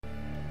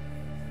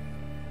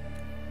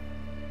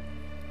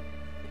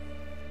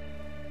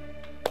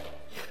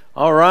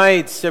All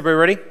right,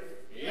 everybody ready?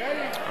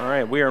 Yeah. All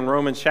right, we are in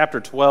Romans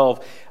chapter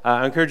 12.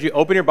 I encourage you to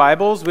open your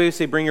Bibles. We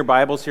say bring your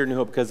Bibles here at New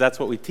Hope because that's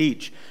what we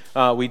teach.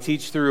 We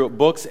teach through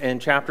books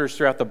and chapters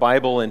throughout the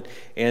Bible,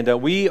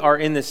 and we are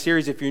in this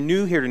series. If you're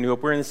new here to New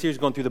Hope, we're in this series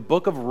going through the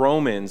book of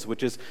Romans,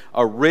 which is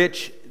a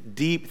rich,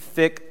 deep,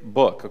 thick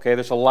book. Okay,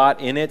 there's a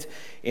lot in it,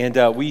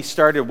 and we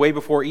started way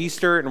before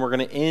Easter, and we're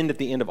going to end at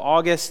the end of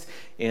August,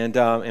 and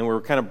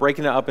we're kind of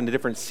breaking it up into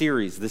different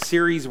series. The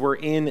series we're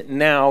in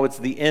now, it's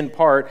the end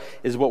part,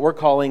 is what we're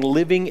calling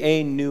Living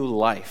a New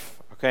Life.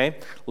 Okay,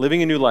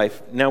 living a new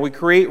life. Now, we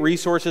create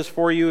resources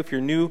for you. If you're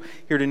new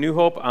here to New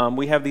Hope,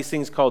 we have these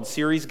things called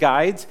series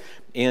guides,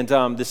 and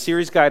the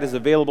series guide is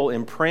available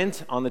in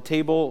print on the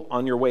table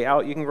on your way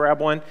out. You can grab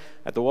one.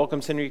 At the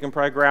Welcome Center, you can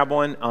probably grab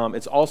one.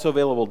 It's also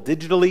available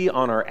digitally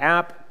on our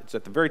app. It's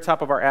at the very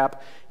top of our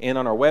app and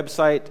on our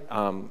website.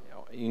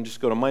 You can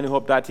just go to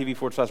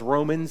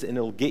mynewhope.tv/Romans, and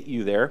it'll get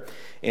you there.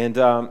 And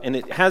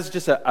it has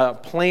just a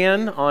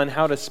plan on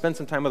how to spend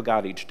some time with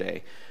God each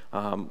day.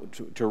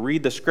 To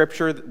read the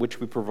scripture, which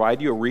we provide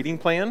you a reading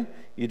plan.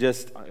 You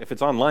just, if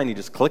it's online, you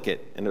just click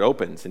it and it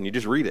opens and you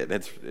just read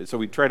it. So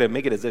we try to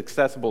make it as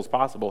accessible as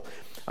possible,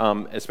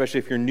 especially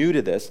if you're new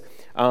to this.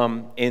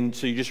 And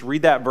so you just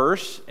read that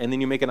verse and then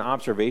you make an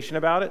observation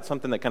about it,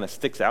 something that kind of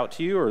sticks out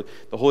to you or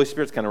the Holy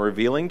Spirit's kind of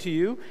revealing to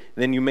you. And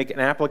then you make an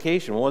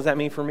application. What does that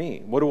mean for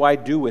me? What do I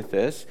do with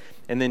this?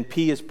 And then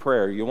P is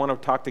prayer. You want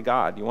to talk to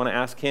God. You want to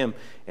ask Him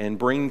and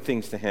bring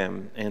things to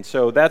Him. And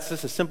so that's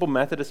just a simple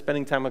method of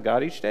spending time with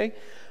God each day.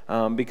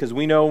 Because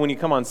we know when you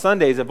come on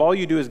Sundays, if all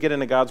you do is get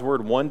into God's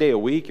Word one day a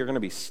week, you're going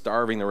to be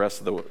starving the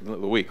rest of the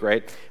week,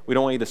 right? We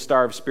don't want you to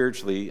starve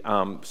spiritually,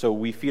 so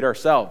we feed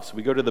ourselves.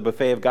 We go to the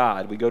buffet of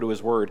God. We go to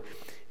His Word,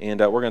 and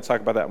we're going to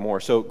talk about that more.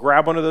 So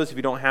grab one of those if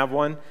you don't have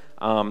one,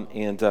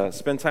 and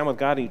spend time with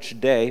God each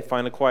day.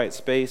 Find a quiet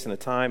space and a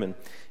time,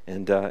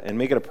 and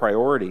make it a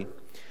priority.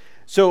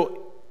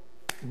 So,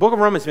 Book of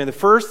Romans, man, the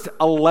first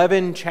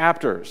 11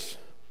 chapters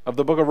of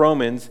the Book of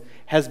Romans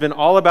has been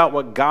all about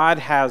what God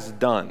has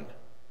done.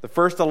 The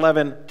first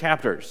 11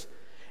 chapters.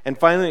 And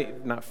finally,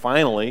 not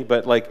finally,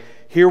 but like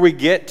here we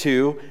get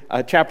to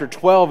chapter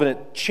 12, and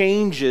it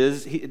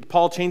changes,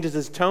 Paul changes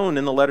his tone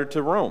in the letter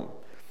to Rome.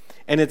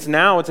 And it's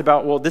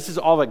about, well, this is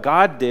all that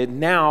God did.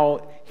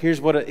 Now, here's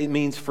what it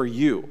means for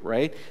you,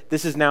 right?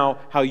 This is now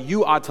how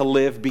you ought to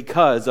live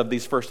because of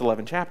these first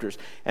 11 chapters.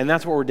 And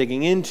that's what we're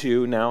digging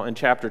into now in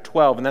chapter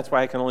 12. And that's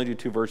why I can only do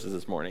 2 verses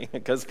this morning.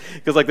 Because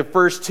like the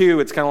first 2,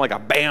 it's kind of like a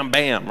bam,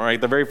 bam,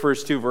 right? The very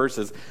first 2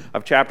 verses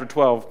of chapter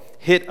 12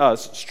 hit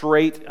us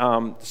straight,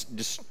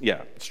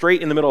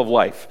 straight in the middle of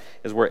life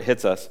is where it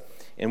hits us.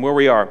 And where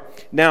we are.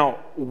 Now,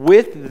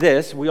 with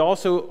this, we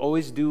also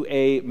always do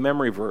a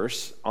memory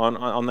verse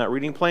on that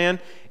reading plan.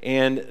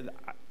 And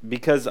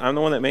because I'm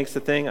the one that makes the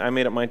thing, I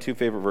made up my 2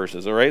 favorite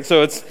verses, all right?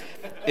 So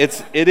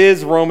it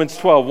is Romans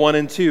 12, 1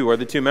 and 2 are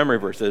the 2 memory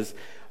verses.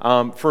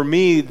 For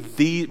me,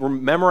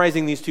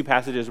 memorizing these 2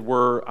 passages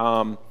were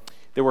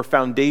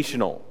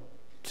foundational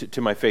to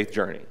my faith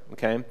journey,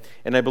 okay?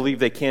 And I believe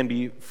they can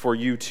be for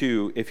you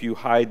too if you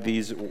hide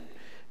these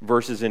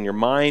verses in your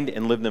mind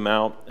and live them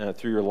out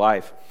through your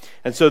life.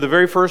 And so the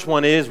very first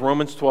one is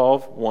Romans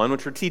 12, 1,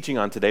 which we're teaching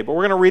on today, but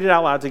we're going to read it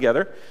out loud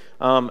together.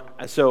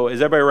 So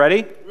is everybody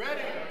ready?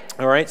 Ready.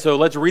 All right, so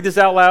let's read this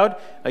out loud.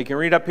 You can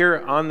read up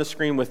here on the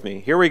screen with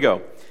me. Here we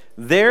go.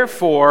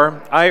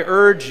 Therefore, I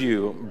urge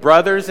you,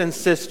 brothers and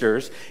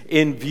sisters,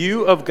 in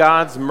view of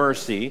God's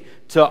mercy,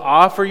 to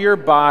offer your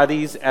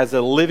bodies as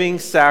a living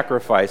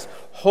sacrifice,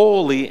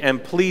 holy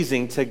and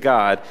pleasing to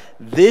God.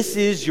 This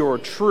is your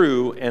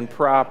true and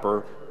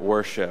proper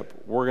worship.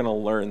 We're going to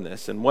learn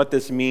this and what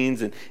this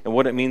means and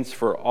what it means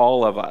for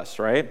all of us,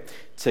 right?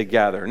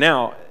 Together.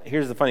 Now,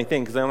 here's the funny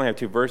thing, because I only have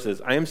 2 verses.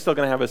 I am still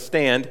going to have a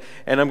stand,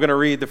 and I'm going to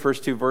read the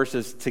first 2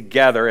 verses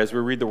together as we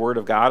read the Word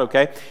of God,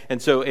 okay?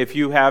 And so if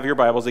you have your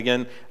Bibles,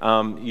 again,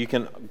 you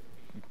can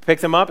pick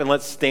them up, and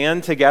let's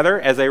stand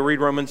together as I read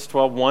Romans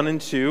 12, 1 and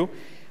 2.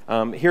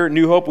 Here at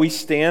New Hope, we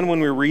stand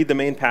when we read the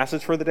main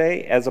passage for the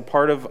day as a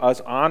part of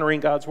us honoring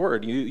God's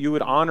Word. You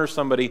would honor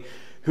somebody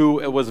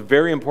who was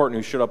very important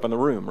who showed up in the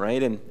room,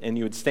 right? And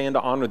you would stand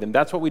to honor them.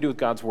 That's what we do with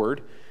God's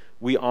Word.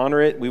 We honor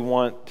it. We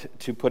want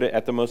to put it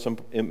at the most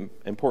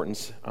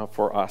importance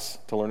for us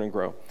to learn and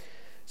grow.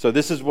 So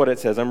this is what it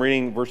says. I'm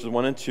reading verses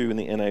 1 and 2 in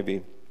the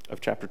NIV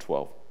of chapter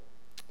 12.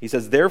 He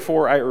says,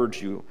 "Therefore I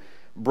urge you,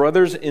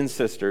 brothers and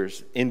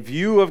sisters, in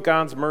view of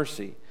God's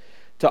mercy,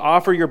 to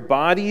offer your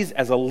bodies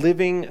as a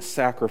living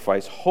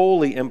sacrifice,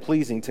 holy and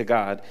pleasing to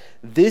God.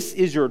 This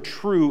is your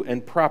true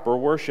and proper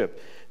worship.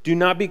 Do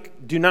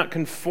not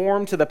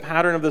conform to the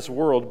pattern of this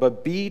world,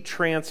 but be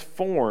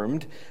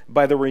transformed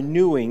by the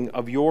renewing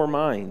of your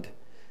mind.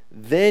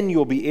 Then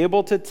you'll be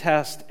able to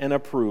test and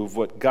approve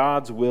what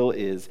God's will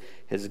is,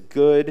 His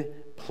good,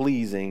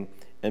 pleasing,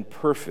 and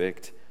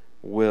perfect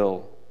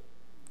will."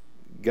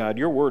 God,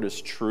 your word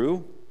is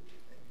true.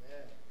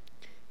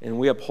 And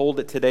we uphold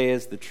it today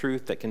as the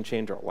truth that can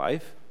change our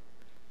life.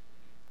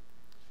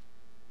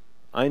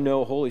 I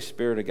know, Holy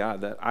Spirit of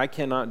God, that I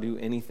cannot do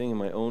anything in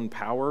my own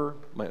power,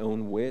 my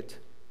own wit,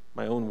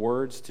 my own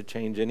words to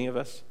change any of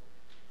us.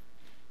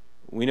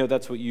 We know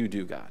that's what you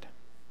do, God.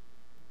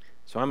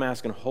 So I'm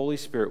asking, Holy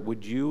Spirit,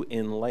 would you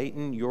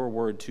enlighten your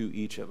word to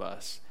each of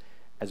us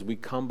as we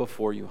come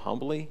before you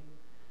humbly,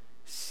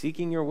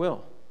 seeking your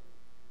will.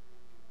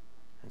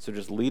 And so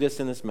just lead us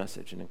in this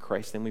message, and in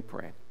Christ's name we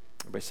pray.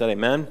 Everybody said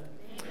amen?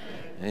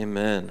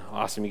 Amen.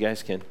 Awesome. You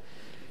guys can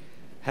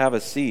have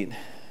a seat.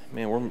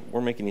 Man,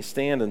 we're making you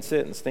stand and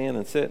sit and stand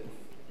and sit.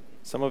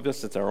 Some of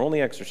us, it's our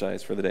only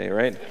exercise for the day,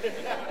 right?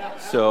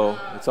 So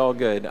it's all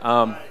good.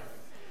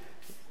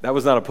 That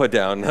was not a put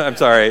down. I'm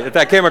sorry. If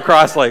that came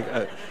across like,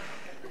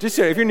 just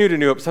if you're new to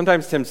New Hope,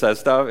 sometimes Tim says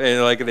stuff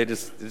and like it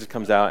just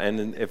comes out.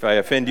 And if I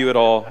offend you at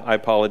all, I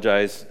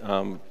apologize.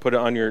 Put it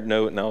on your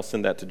note and I'll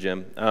send that to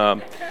Jim.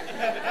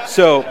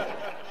 So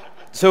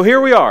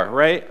here we are,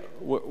 right?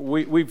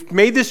 We've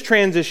made this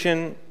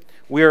transition.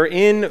 We are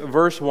in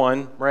verse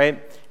 1,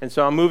 right? And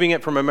so I'm moving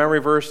it from a memory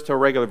verse to a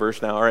regular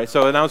verse now, all right?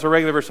 So now it's a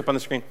regular verse up on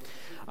the screen.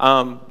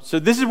 So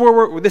this is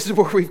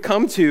where we've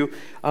come to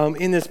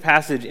in this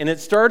passage, and it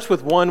starts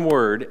with one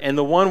word, and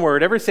the one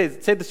word, everybody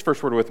say this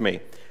first word with me.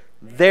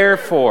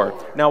 Therefore.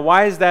 Now,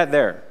 why is that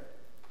there?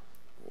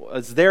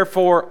 It's there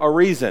for a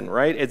reason,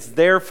 right? It's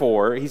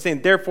therefore. He's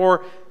saying,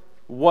 therefore,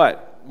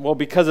 what? Well,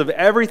 because of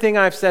everything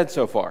I've said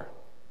so far,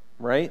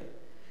 right?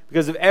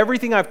 Because of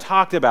everything I've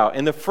talked about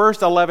in the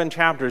first 11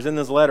 chapters in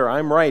this letter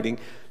I'm writing,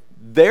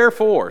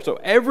 therefore, so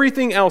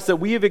everything else that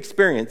we have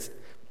experienced,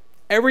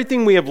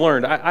 everything we have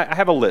learned, I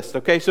have a list,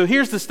 okay? So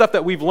here's the stuff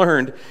that we've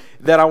learned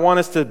that I want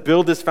us to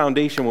build this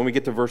foundation when we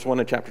get to verse 1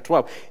 in chapter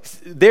 12.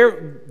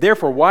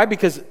 Therefore, why?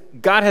 Because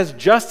God has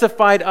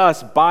justified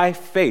us by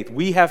faith.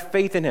 We have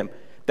faith in him,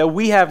 that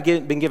we have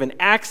been given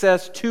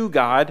access to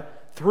God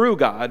through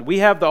God. We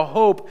have the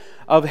hope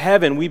of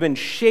heaven. We've been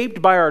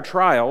shaped by our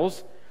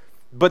trials,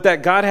 but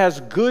that God has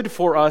good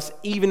for us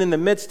even in the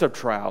midst of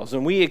trials.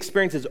 And we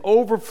experience his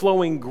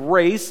overflowing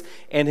grace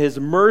and his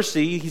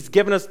mercy. He's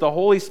given us the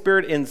Holy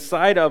Spirit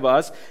inside of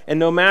us. And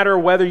no matter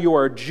whether you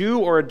are a Jew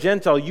or a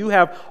Gentile, you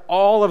have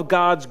all of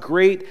God's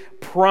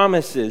great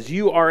promises.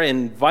 You are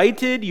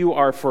invited, you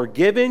are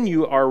forgiven,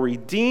 you are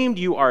redeemed,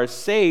 you are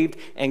saved,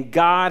 and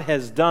God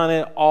has done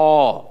it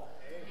all.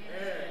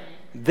 Amen.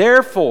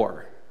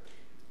 Therefore,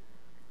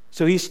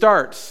 so he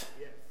starts,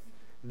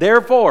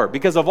 therefore,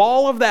 because of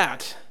all of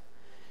that,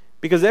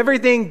 because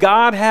everything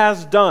God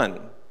has done,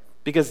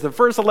 because the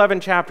first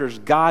 11 chapters,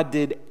 God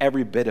did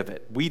every bit of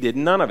it. We did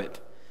none of it.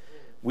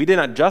 We did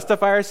not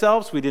justify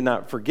ourselves. We did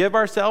not forgive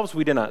ourselves.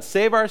 We did not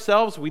save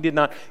ourselves. We did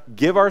not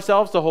give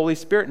ourselves the Holy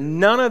Spirit.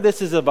 None of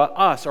this is about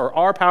us or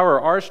our power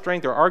or our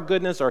strength or our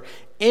goodness or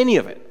any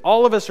of it.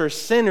 All of us are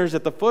sinners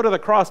at the foot of the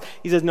cross.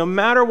 He says, no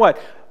matter what,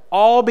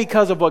 all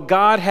because of what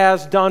God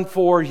has done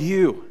for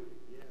you.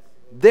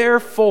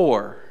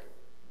 Therefore,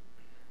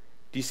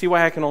 do you see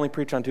why I can only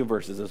preach on 2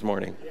 verses this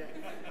morning?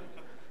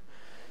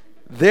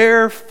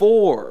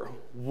 Therefore,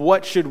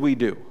 what should we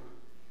do?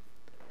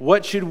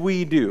 What should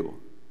we do?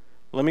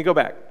 Let me go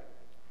back.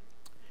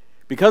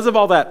 Because of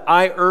all that,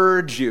 I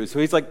urge you. So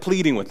he's like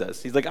pleading with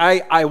us. He's like,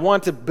 I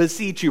want to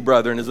beseech you,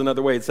 brethren, is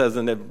another way it says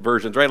in the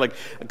versions, right? Like,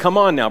 come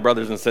on now,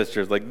 brothers and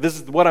sisters. Like,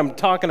 this is what I'm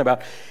talking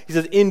about. He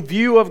says, in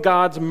view of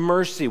God's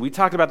mercy. We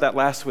talked about that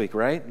last week,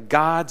 right?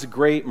 God's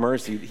great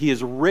mercy. He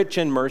is rich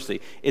in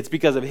mercy. It's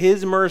because of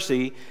his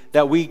mercy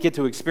that we get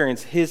to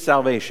experience his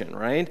salvation,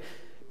 right?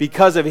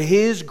 Because of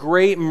his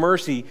great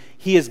mercy,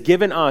 he has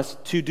given us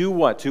to do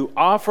what? To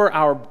offer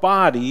our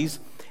bodies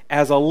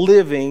as a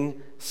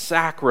living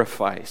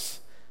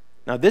sacrifice.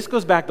 Now, this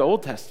goes back to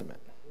Old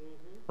Testament,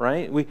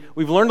 right?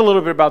 We've learned a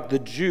little bit about the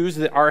Jews,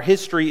 that our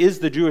history is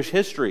the Jewish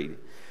history,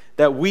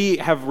 that we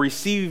have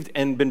received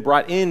and been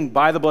brought in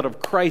by the blood of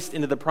Christ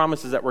into the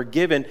promises that were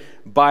given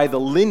by the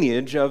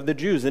lineage of the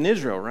Jews in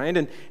Israel, right?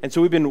 And so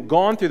we've been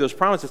gone through those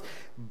promises,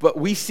 but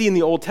we see in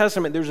the Old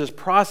Testament there's this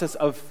process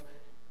of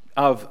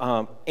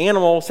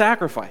animal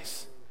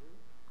sacrifice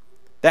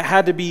that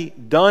had to be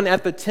done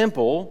at the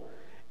temple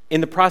in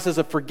the process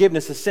of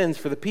forgiveness of sins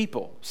for the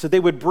people. So they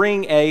would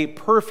bring a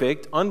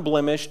perfect,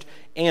 unblemished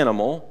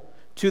animal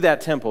to that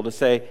temple to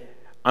say,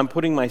 I'm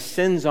putting my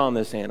sins on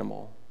this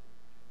animal.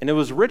 And it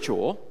was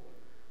ritual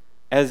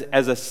as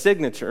a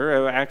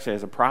signature, actually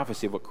as a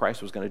prophecy of what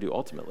Christ was going to do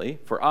ultimately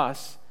for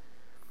us,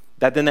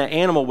 that then that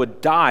animal would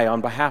die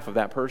on behalf of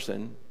that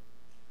person.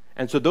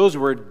 And so those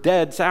were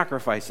dead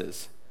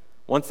sacrifices.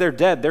 Once they're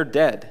dead, they're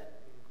dead.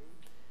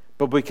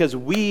 But because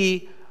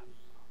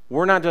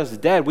we're not just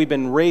dead, we've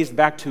been raised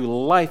back to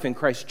life in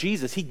Christ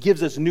Jesus. He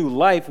gives us new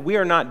life. We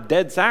are not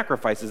dead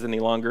sacrifices any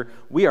longer.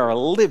 We are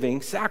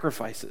living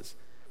sacrifices.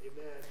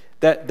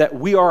 Amen. That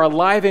we are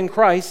alive in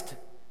Christ,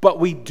 but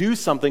we do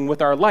something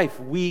with our life.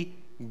 We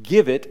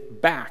give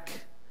it back.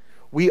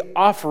 We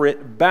offer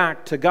it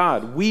back to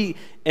God. We,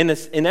 in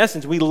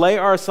essence, we lay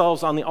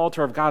ourselves on the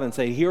altar of God and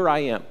say, here I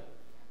am.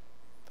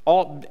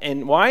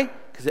 And why?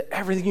 Because of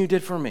everything you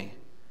did for me.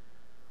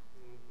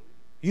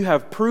 You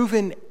have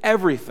proven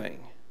everything.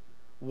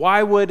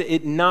 Why would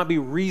it not be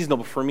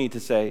reasonable for me to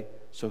say,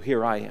 so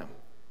here I am?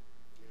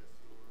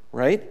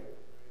 Right?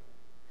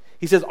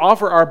 He says,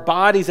 offer our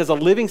bodies as a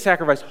living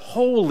sacrifice,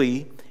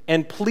 holy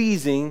and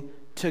pleasing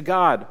to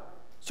God.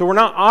 So we're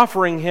not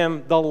offering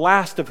him the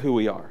last of who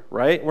we are,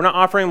 right? We're not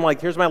offering him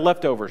like, here's my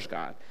leftovers,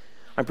 God.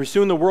 I'm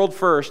pursuing the world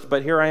first,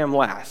 but here I am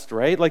last,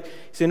 right? Like, you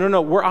say,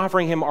 no, we're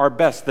offering him our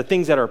best, the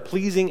things that are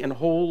pleasing and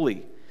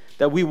holy,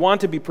 that we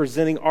want to be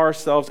presenting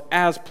ourselves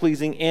as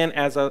pleasing and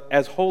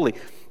as holy.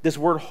 This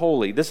word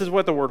holy, this is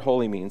what the word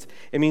holy means.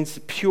 It means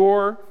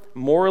pure,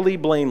 morally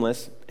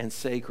blameless, and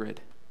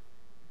sacred.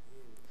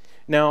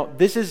 Now,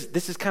 this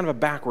is kind of a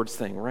backwards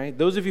thing, right?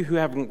 Those of you who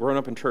haven't grown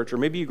up in church, or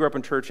maybe you grew up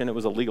in church and it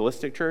was a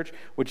legalistic church,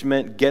 which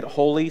meant get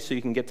holy so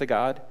you can get to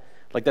God.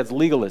 Like, that's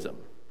legalism.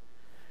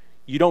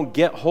 You don't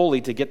get holy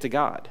to get to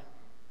God.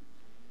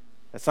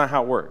 That's not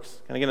how it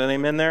works. Can I get an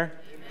amen there?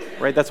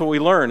 Amen. Right? That's what we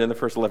learned in the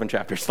first 11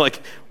 chapters.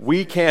 Like,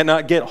 we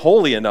cannot get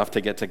holy enough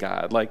to get to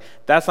God. Like,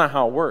 that's not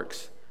how it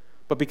works.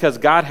 But because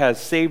God has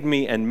saved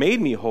me and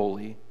made me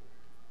holy,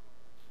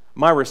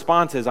 my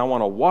response is I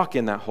want to walk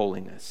in that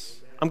holiness.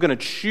 I'm going to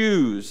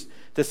choose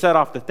to set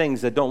off the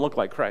things that don't look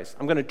like Christ.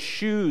 I'm going to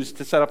choose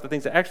to set off the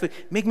things that actually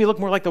make me look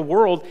more like the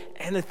world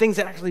and the things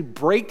that actually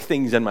break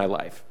things in my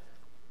life.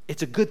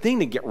 It's a good thing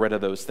to get rid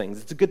of those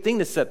things. It's a good thing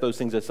to set those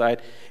things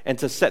aside and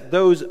to set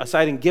those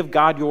aside and give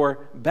God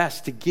your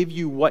best, to give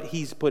you what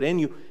he's put in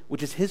you,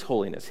 which is his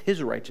holiness,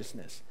 his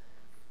righteousness.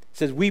 It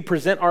says we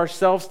present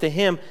ourselves to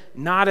him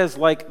not as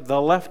like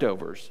the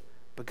leftovers,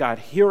 but God,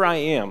 here I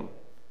am.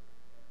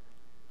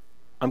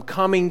 I'm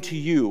coming to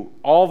you.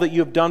 All that you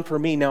have done for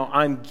me, now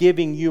I'm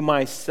giving you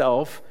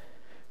myself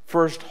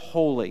first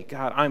holy.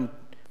 God,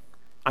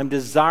 I'm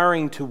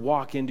desiring to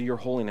walk into your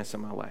holiness in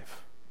my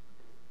life.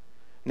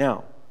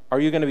 Now,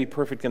 are you going to be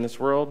perfect in this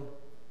world?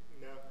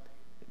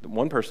 No.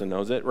 One person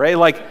knows it, right?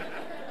 Like,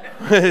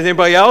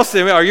 anybody else?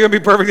 Are you going to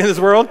be perfect in this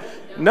world?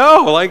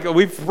 No, like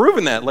we've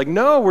proven that. Like,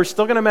 no, we're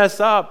still going to mess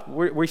up.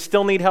 We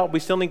still need help. We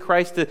still need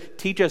Christ to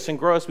teach us and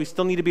grow us. We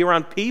still need to be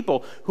around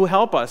people who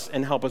help us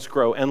and help us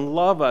grow and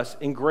love us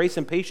in grace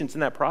and patience in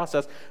that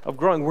process of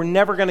growing. We're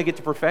never going to get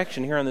to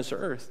perfection here on this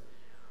earth.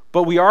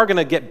 But we are going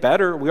to get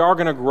better. We are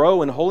going to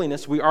grow in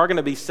holiness. We are going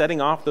to be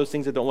setting off those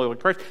things that don't look like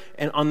Christ.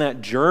 And on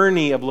that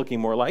journey of looking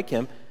more like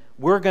him,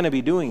 we're going to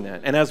be doing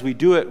that. And as we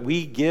do it,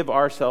 we give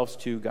ourselves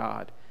to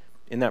God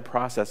in that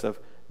process of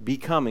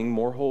becoming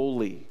more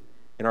holy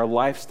in our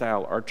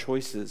lifestyle, our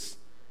choices,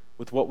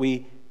 with what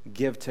we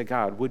give to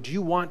God. Would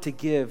you want to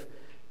give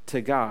to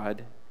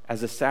God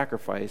as a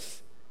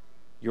sacrifice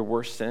your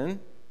worst sin?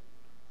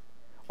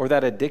 Or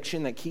that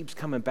addiction that keeps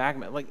coming back?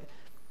 Like,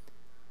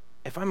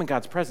 if I'm in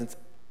God's presence,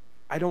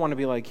 I don't want to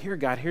be like, here,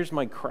 God, here's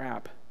my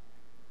crap.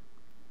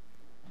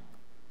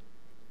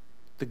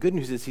 The good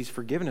news is he's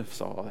forgiven us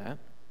all that.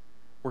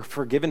 We're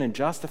forgiven and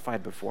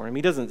justified before him.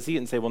 He doesn't see it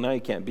and say, well, now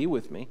you can't be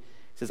with me.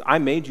 He says, I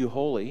made you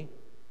holy.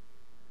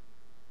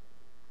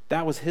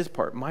 That was his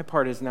part. My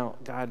part is now,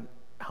 God,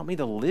 help me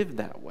to live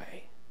that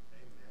way.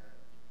 Amen.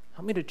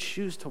 Help me to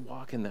choose to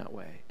walk in that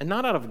way. And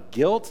not out of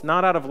guilt,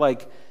 not out of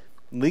like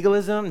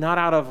legalism, not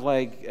out of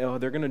like, oh,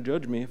 they're going to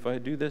judge me if I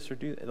do this or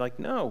do that. Like,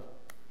 no.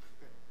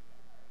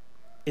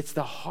 It's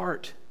the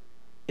heart.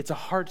 It's a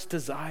heart's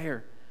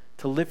desire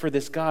to live for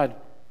this God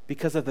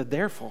because of the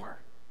therefore.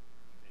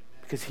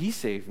 Because he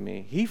saved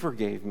me. He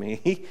forgave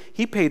me.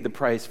 He paid the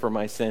price for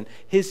my sin.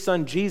 His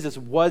son Jesus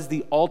was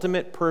the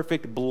ultimate,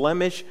 perfect,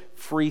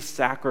 blemish-free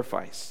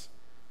sacrifice.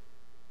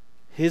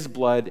 His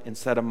blood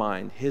instead of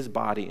mine. His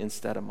body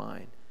instead of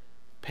mine.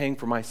 Paying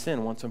for my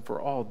sin once and for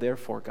all.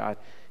 Therefore, God,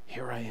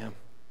 here I am.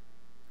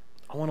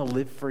 I want to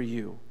live for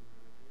you.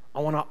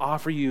 I want to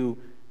offer you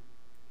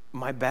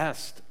my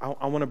best.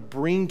 I want to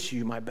bring to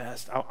you my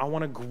best. I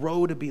want to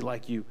grow to be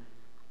like you.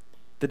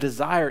 The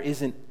desire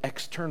isn't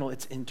external,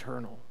 it's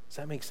internal. Does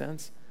that make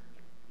sense?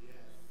 Yes.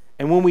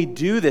 And when we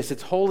do this,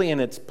 it's holy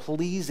and it's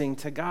pleasing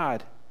to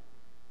God.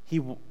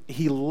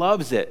 He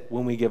loves it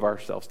when we give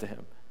ourselves to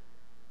him.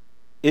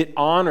 It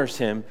honors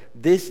him.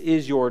 This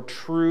is your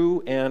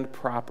true and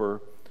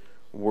proper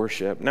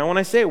worship. Now, when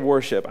I say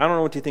worship, I don't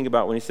know what you think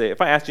about when you say,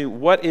 if I asked you,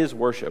 what is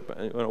worship?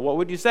 What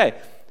would you say?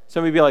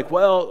 Somebody would be like,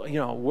 well,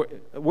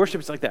 worship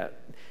is like that.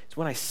 It's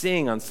when I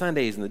sing on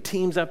Sundays and the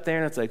team's up there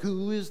and it's like,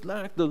 who is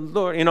like the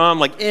Lord? I'm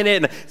like in it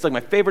and it's like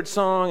my favorite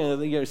song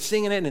and you're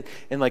singing it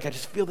and like I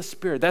just feel the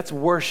Spirit. That's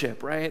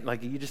worship, right?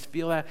 Like you just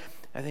feel that.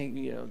 I think,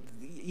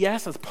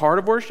 yes, that's part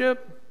of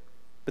worship,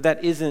 but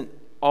that isn't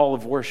all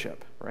of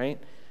worship, right?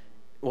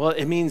 Well,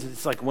 it means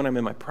it's like when I'm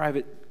in my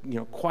private,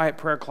 quiet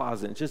prayer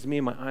closet. It's just me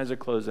and my eyes are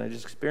closed and I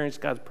just experience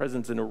God's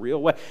presence in a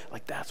real way.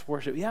 Like that's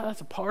worship. Yeah,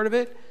 that's a part of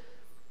it,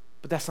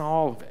 but that's not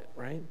all of it,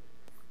 right?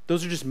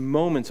 Those are just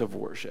moments of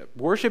worship.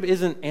 Worship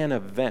isn't an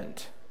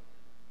event.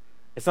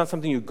 It's not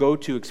something you go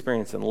to,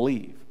 experience, and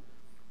leave.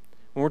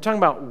 When we're talking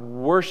about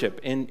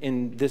worship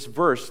in this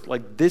verse,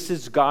 like this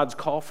is God's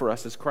call for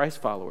us as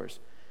Christ followers.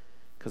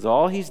 Because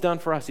all he's done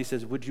for us, he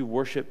says, would you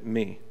worship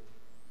me?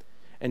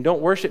 And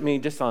don't worship me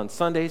just on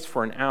Sundays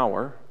for an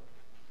hour.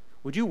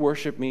 Would you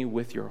worship me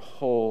with your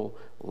whole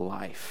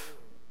life?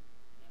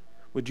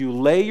 Would you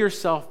lay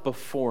yourself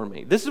before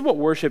me? This is what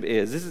worship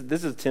is.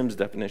 This is Tim's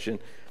definition.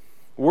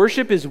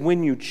 Worship is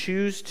when you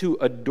choose to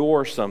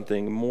adore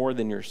something more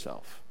than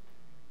yourself.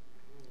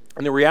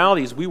 And the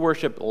reality is we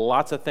worship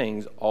lots of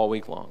things all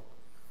week long.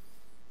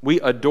 We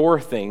adore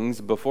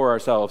things before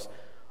ourselves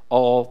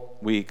all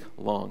week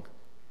long.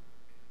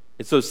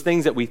 It's those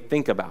things that we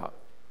think about.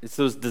 It's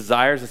those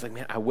desires. It's like,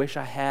 man, I wish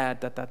I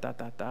had ...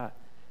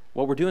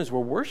 What we're doing is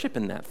we're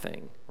worshiping that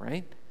thing,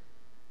 right?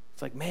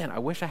 It's like, man, I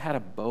wish I had a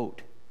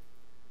boat.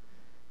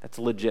 That's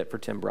legit for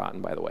Tim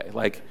Broughton, by the way.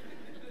 Like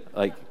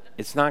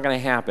it's not going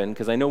to happen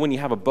because I know when you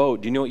have a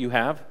boat, do you know what you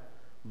have?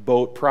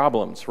 Boat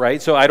problems,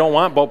 right? So I don't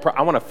want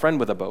I want a friend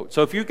with a boat.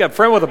 So if you've got a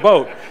friend with a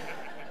boat,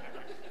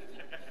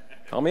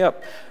 call me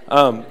up.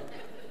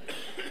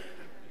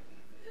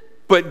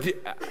 But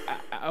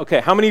okay,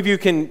 how many of you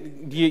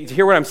do you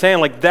hear what I'm saying?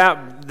 Like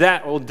that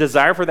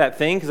desire for that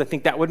thing, because I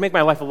think that would make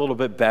my life a little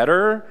bit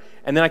better.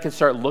 And then I can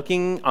start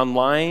looking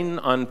online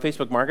on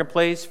Facebook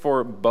Marketplace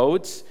for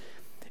boats.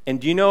 And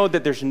do you know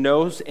that there's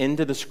no end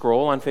to the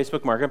scroll on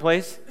Facebook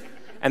Marketplace?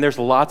 And there's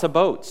lots of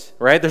boats,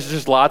 right? There's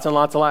just lots and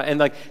lots.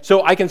 And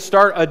so I can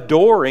start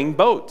adoring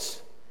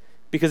boats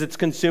because it's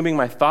consuming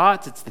my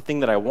thoughts. It's the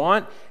thing that I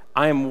want.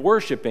 I am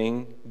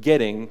worshiping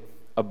getting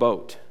a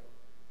boat.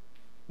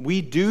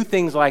 We do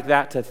things like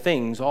that to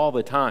things all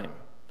the time.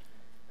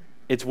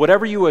 It's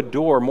whatever you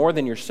adore more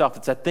than yourself.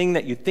 It's that thing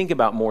that you think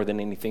about more than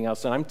anything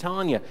else. And I'm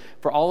telling you,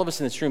 for all of us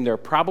in this room, there are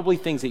probably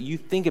things that you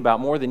think about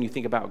more than you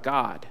think about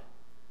God.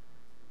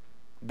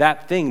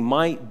 That thing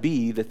might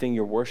be the thing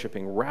you're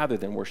worshiping rather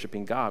than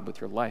worshiping God with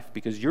your life,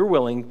 because you're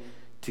willing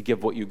to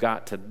give what you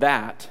got to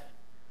that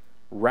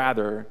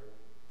rather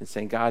than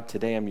saying, God,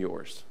 today I'm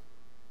yours.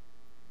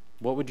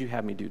 What would you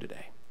have me do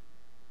today?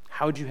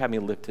 How would you have me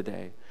live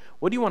today?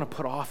 What do you want to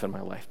put off in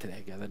my life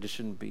today, God, that just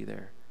shouldn't be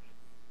there?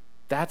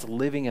 That's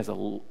living as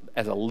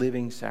a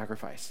living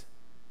sacrifice.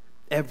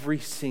 Every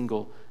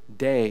single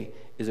day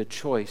is a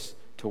choice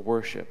to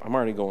worship. I'm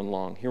already going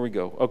long. Here we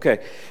go.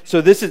 Okay,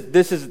 so this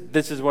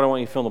is what I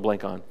want you to fill in the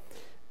blank on.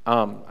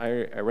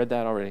 I read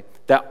that already.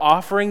 That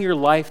offering your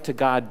life to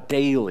God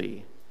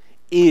daily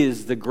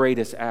is the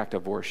greatest act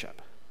of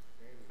worship.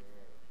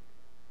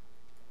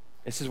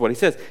 This is what he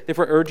says.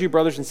 Therefore, I urge you,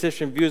 brothers and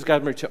sisters, in view of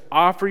God's mercy, to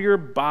offer your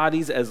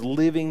bodies as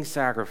living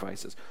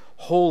sacrifices,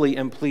 holy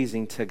and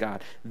pleasing to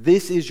God.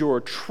 This is your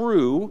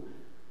true,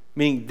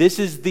 meaning this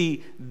is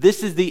the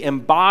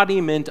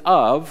embodiment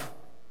of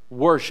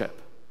worship.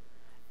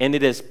 And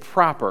it is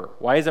proper.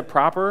 Why is it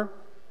proper?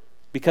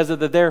 Because of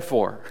the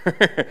therefore.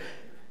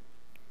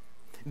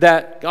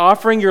 That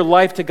offering your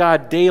life to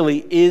God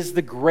daily is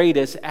the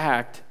greatest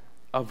act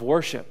of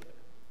worship.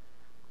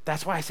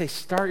 That's why I say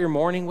start your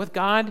morning with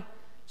God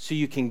so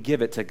you can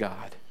give it to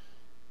God.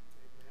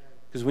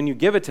 Because when you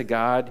give it to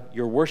God,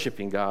 you're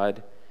worshiping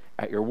God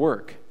at your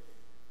work.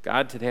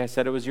 God, today I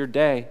said it was your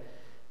day,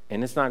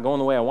 and it's not going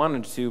the way I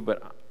wanted it to,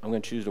 but I'm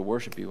going to choose to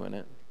worship you in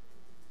it.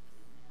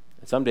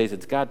 And some days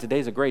it's, God,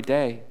 today's a great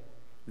day.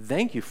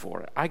 Thank you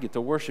for it. I get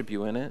to worship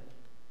you in it.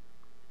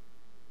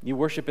 You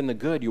worship in the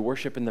good. You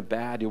worship in the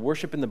bad. You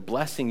worship in the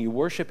blessing. You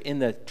worship in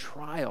the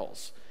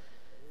trials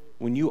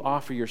when you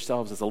offer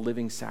yourselves as a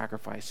living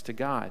sacrifice to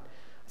God.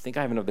 I think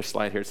I have another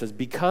slide here. It says,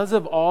 because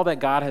of all that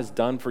God has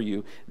done for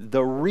you,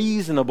 the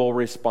reasonable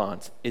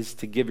response is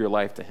to give your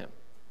life to him.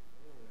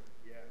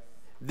 Yes.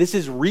 This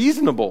is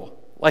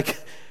reasonable. Like,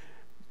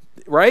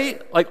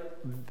 right? Like,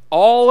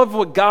 all of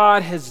what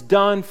God has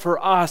done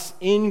for us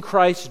in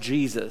Christ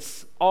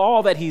Jesus,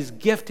 all that he's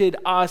gifted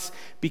us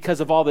because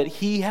of all that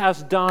he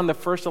has done, the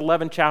first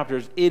 11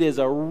 chapters, it is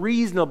a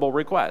reasonable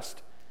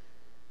request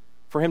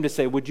for him to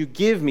say, would you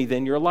give me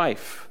then your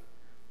life?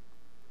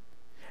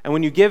 And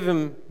when you give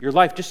him your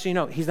life, just so you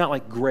know, he's not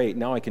like, great,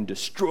 now I can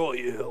destroy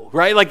you,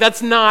 right? Like,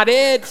 that's not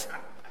it.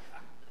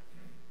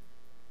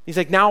 He's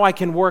like, now I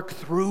can work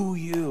through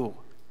you.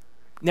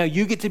 Now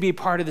you get to be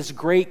part of this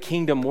great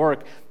kingdom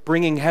work,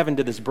 bringing heaven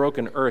to this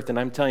broken earth. And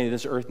I'm telling you,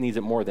 this earth needs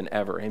it more than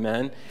ever,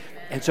 amen?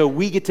 And so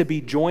we get to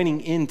be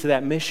joining into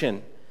that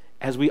mission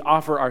as we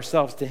offer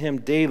ourselves to him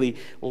daily,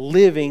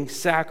 living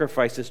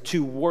sacrifices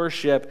to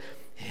worship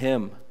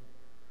him.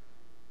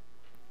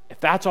 If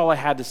that's all I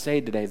had to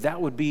say today,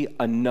 that would be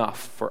enough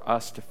for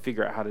us to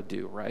figure out how to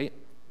do, right?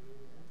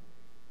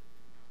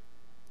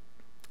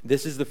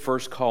 This is the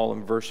first call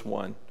in verse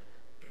 1.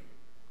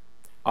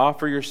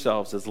 Offer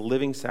yourselves as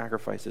living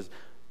sacrifices,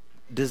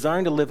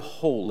 designed to live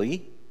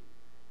holy,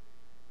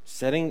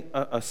 setting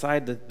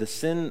aside the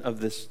sin of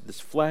this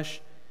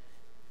flesh,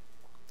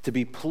 to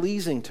be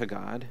pleasing to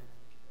God,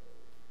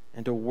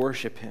 and to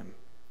worship him.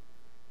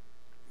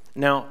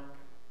 Now,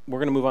 we're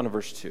going to move on to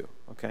verse 2,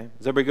 okay?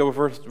 Does everybody go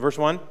with verse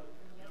 1?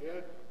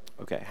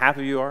 Okay, half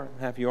of you are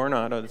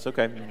not. Oh, that's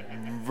okay.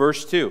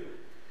 Verse 2.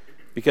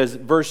 Because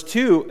verse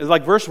 2 is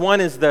like verse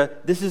 1 is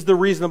this is the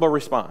reasonable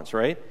response,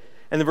 right?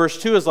 And the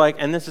verse 2 is like,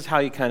 and this is how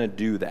you kind of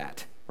do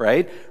that,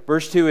 right?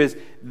 Verse 2 is,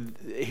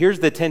 here's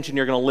the tension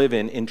you're going to live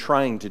in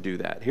trying to do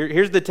that.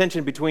 Here's the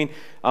tension between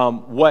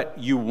what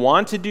you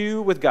want to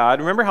do with God.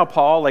 Remember how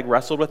Paul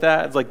wrestled with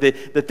that? It's like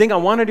the thing I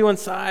want to do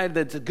inside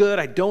that's good,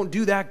 I don't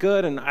do that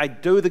good, and I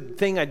do the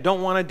thing I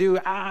don't want to do.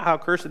 How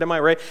cursed am I,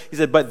 right? He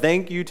said, but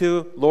thank you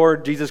to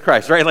Lord Jesus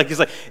Christ, right? He's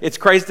like, it's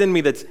Christ in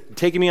me that's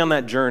taking me on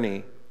that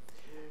journey.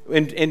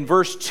 In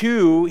verse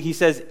 2, he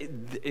says,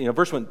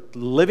 verse 1,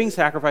 living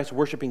sacrifice,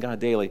 worshiping God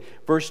daily.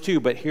 Verse 2,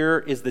 but here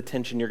is the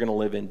tension you're going to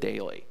live in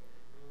daily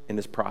in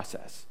this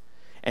process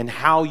and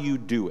how you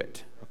do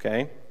it,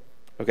 okay?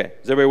 Okay,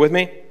 is everybody with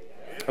me?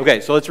 Okay,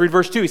 so let's read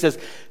verse 2. He says,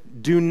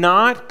 do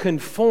not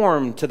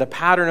conform to the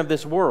pattern of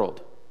this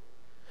world,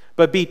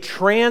 but be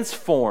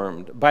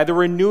transformed by the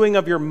renewing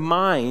of your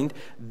mind.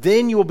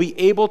 Then you will be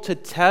able to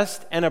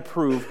test and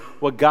approve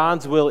what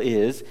God's will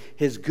is,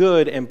 his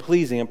good and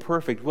pleasing and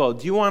perfect will.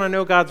 Do you want to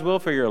know God's will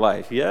for your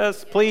life?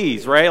 Yes,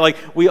 please, right?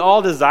 We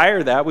all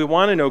desire that. We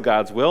want to know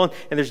God's will.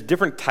 And there's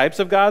different types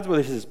of God's will.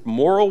 There's his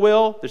moral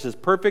will. There's his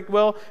perfect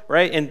will,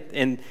 right?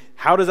 And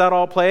how does that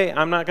all play?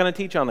 I'm not going to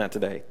teach on that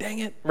today. Dang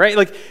it,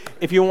 right?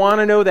 If you want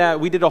to know that,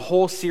 we did a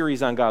whole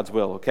series on God's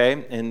will,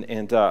 okay?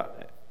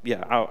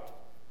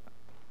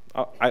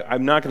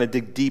 I'm not going to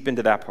dig deep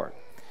into that part.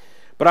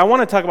 But I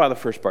want to talk about the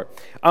first part.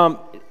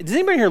 Does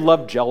anybody here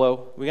love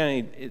Jell-O? We got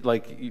any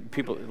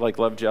people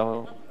love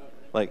Jell-O?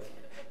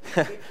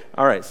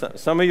 All right,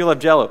 some of you love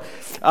Jell-O.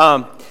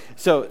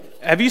 So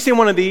have you seen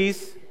one of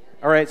these?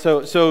 All right,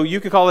 so you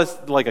could call this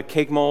a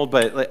cake mold,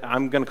 but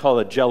I'm going to call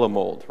it a Jell-O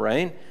mold,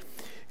 right?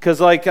 Because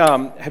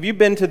have you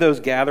been to those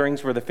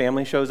gatherings where the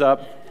family shows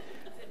up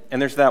and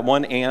there's that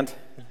one aunt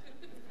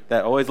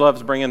that always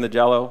loves bringing the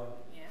Jell-O?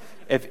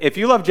 If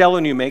you love Jell-O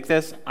and you make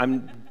this,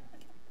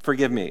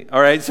 forgive me,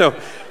 all right? So,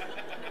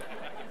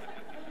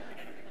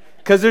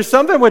 because there's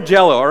something with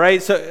Jell-O, all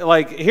right? So,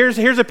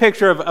 here's a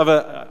picture of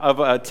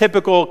a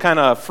typical kind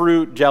of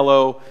fruit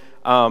Jell-O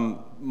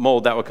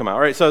mold that would come out, all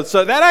right? So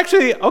that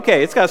actually,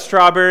 okay, it's got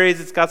strawberries,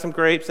 it's got some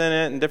grapes in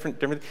it, and different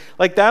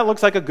that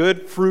looks like a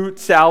good fruit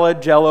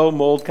salad Jell-O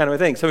mold kind of a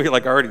thing. Some of you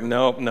are already,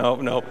 no.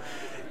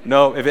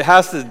 If it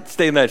has to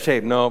stay in that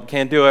shape, no,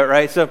 can't do it,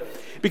 right? So.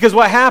 Because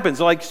what happens,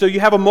 so you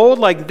have a mold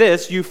like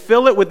this, you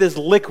fill it with this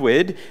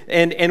liquid,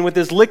 and with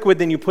this liquid,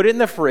 then you put it in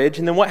the fridge,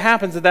 and then what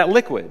happens to that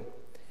liquid?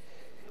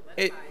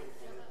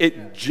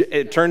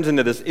 It turns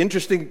into this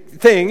interesting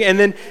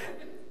thing,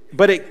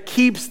 but it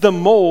keeps the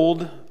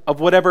mold of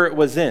whatever it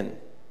was in.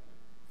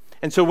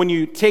 And so when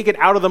you take it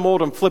out of the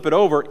mold and flip it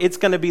over, it's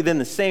going to be then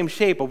the same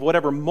shape of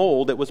whatever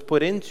mold it was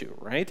put into,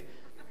 right?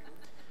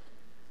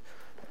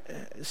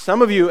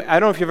 Some of you,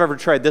 I don't know if you've ever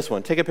tried this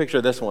one. Take a picture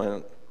of this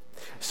one.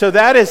 So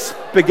that is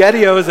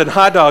SpaghettiOs and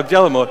hot dog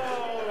Jell-O mold.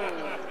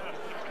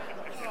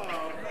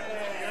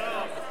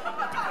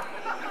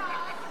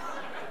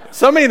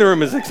 Somebody in the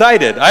room is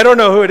excited. I don't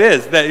know who it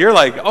is that you're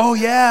like, oh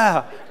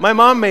yeah, my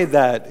mom made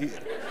that.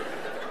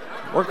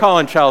 We're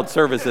calling child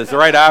services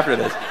right after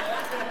this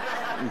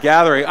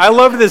gathering. I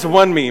love this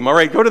one meme. All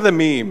right, go to the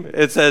meme.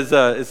 It says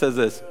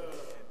this: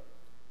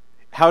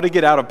 how to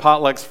get out of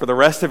potlucks for the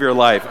rest of your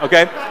life.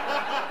 Okay.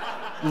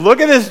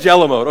 Look at this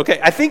Jell-O mold. Okay,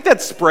 I think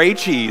that's spray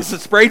cheese.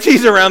 Spray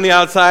cheese around the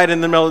outside,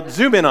 and then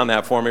zoom in on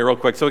that for me real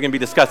quick so it can be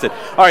disgusted.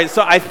 All right,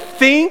 so I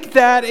think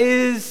that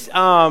is,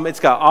 it's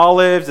got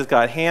olives, it's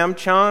got ham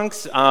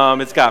chunks,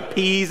 it's got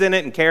peas in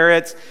it and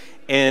carrots,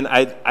 and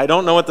I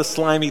don't know what the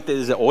slimy thing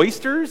is. Is it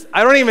oysters?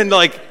 I don't even,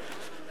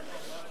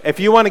 if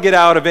you want to get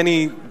out of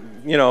any,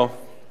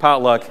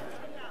 potluck.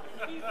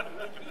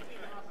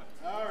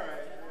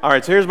 All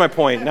right, so here's my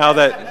point, now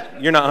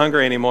that you're not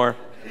hungry anymore.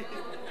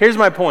 Here's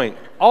my point.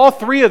 All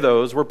three of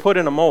those were put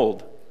in a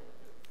mold,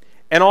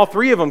 and all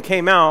three of them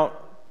came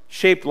out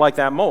shaped like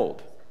that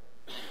mold.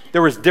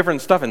 There was different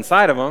stuff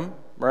inside of them,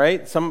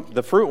 right?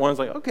 The fruit one's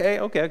okay.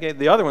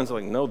 The other one's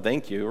no,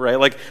 thank you,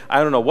 right?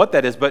 I don't know what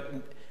that is, but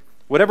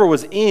whatever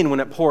was in when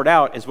it poured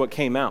out is what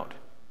came out,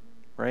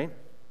 right?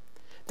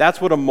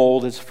 That's what a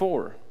mold is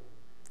for.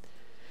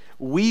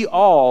 We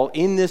all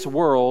in this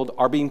world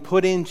are being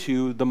put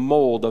into the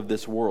mold of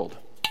this world.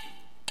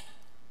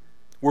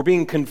 We're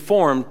being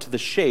conformed to the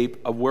shape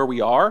of where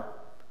we are,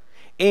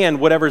 and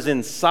whatever's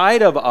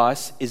inside of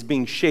us is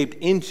being shaped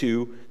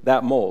into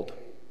that mold.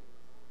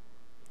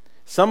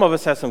 Some of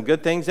us have some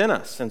good things in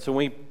us, and so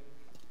when we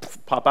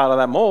pop out of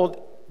that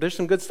mold, there's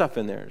some good stuff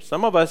in there.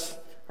 Some of us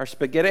are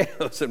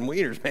SpaghettiOs and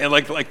wieners, man.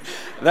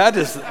 That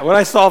just, when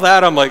I saw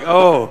that, I'm like,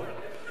 oh,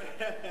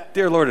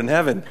 dear Lord in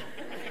heaven,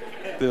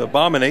 the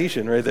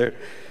abomination right there.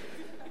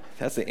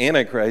 That's the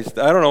Antichrist.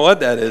 I don't know what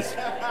that is.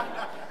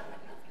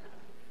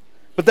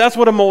 But that's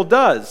what a mold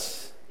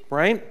does,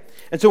 right?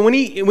 And so when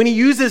he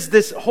uses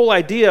this whole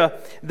idea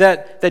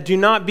that do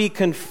not be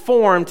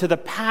conformed to the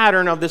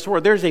pattern of this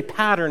world, there's a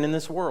pattern in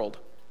this world.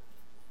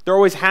 There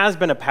always has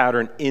been a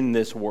pattern in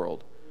this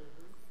world.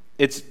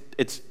 It's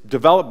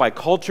developed by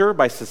culture,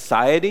 by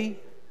society,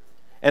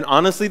 and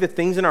honestly, the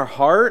things in our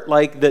heart,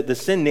 the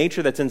sin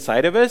nature that's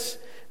inside of us,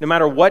 no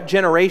matter what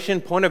generation,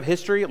 point of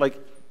history,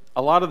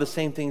 a lot of the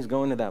same things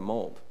go into that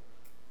mold.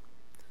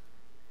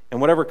 And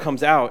whatever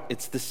comes out,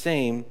 it's the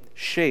same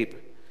shape.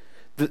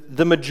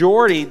 The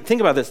majority, think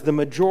about this, the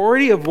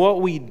majority of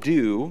what we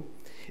do,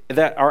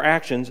 that our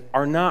actions,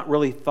 are not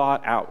really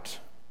thought out.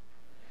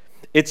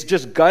 It's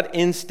just gut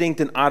instinct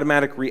and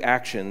automatic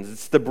reactions.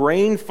 It's the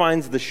brain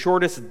finds the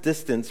shortest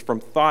distance from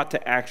thought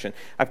to action.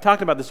 I've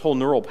talked about this whole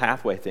neural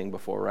pathway thing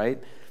before,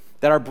 right?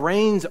 That our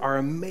brains are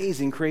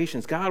amazing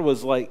creations. God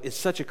is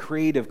such a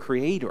creative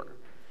creator.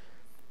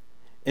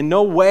 In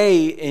no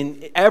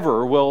way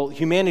ever will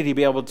humanity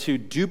be able to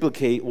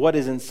duplicate what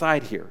is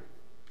inside here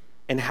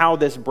and how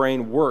this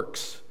brain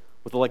works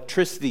with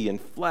electricity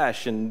and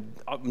flesh and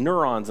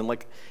neurons,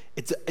 and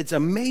it's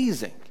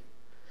amazing.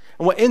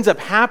 And what ends up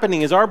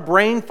happening is our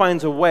brain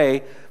finds a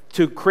way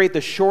to create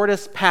the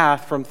shortest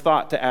path from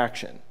thought to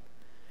action,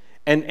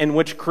 and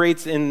which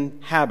creates in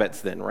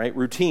habits then, right?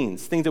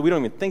 Routines, things that we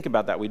don't even think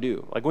about that we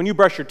do. Like when you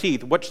brush your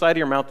teeth, which side of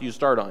your mouth do you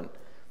start on?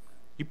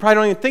 You probably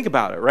don't even think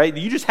about it, right?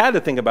 You just had to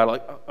think about it,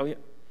 like, oh yeah.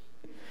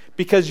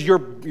 Because your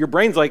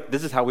brain's like,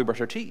 this is how we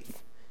brush our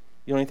teeth.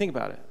 You don't even think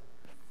about it.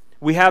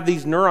 We have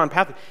these neuron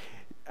pathways.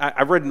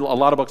 I've read a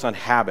lot of books on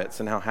habits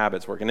and how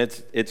habits work, and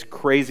it's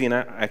crazy, and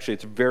actually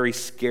it's very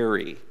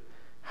scary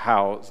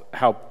how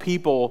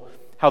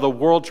the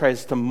world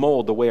tries to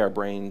mold the way our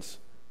brains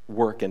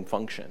work and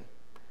function,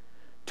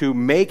 to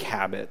make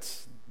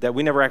habits that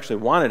we never actually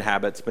wanted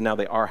habits, but now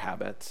they are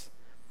habits,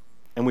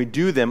 and we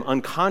do them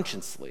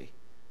unconsciously.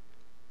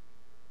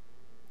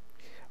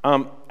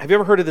 Have you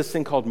ever heard of this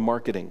thing called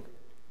marketing?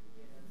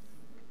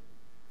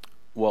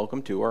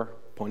 Welcome to our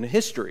point of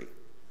history,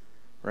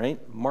 right?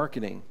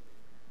 Marketing.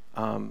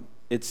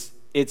 It's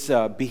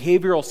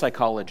behavioral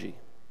psychology.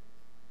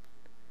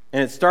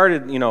 And it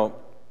started,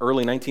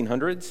 early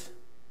 1900s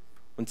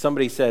when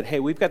somebody said,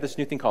 hey, we've got this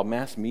new thing called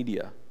mass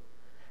media.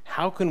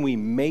 How can we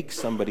make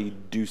somebody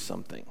do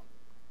something?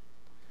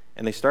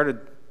 And they started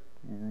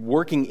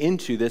working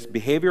into this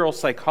behavioral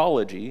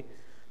psychology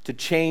to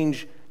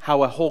change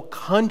how a whole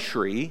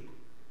country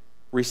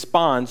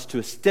responds to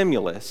a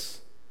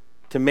stimulus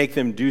to make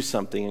them do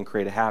something and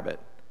create a habit.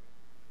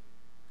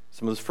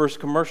 Some of those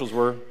first commercials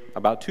were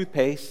about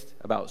toothpaste,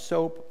 about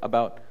soap,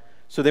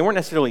 so they weren't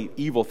necessarily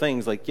evil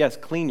things like, yes,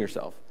 clean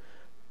yourself,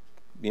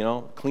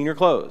 clean your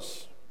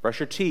clothes, brush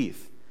your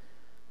teeth.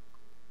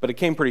 But it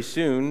came pretty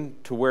soon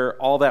to where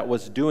all that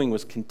was doing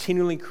was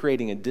continually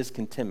creating a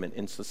discontentment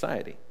in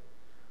society.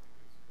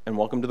 And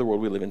welcome to the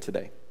world we live in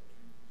today.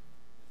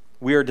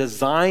 We are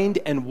designed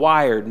and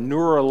wired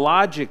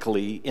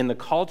neurologically in the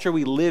culture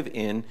we live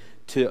in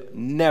to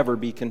never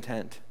be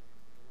content.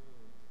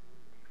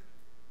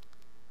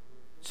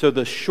 So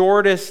the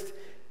shortest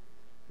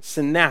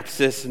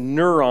synapses,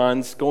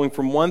 neurons going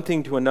from one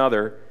thing to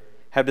another,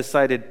 have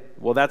decided,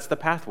 well, that's the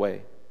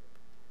pathway.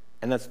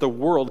 And that's the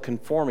world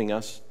conforming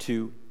us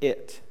to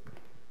it.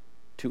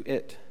 To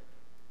it.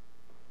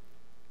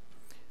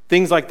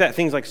 Things like that,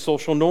 things like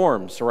social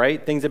norms,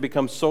 right? Things that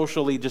become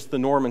socially just the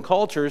norm in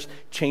cultures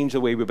change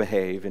the way we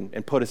behave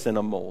and put us in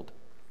a mold.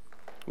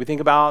 We think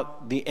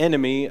about the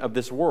enemy of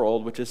this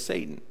world, which is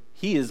Satan.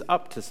 He is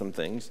up to some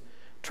things,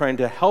 trying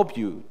to help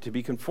you to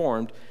be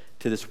conformed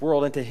to this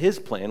world and to his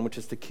plan, which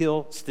is to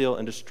kill, steal,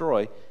 and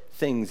destroy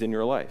things in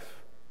your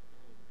life.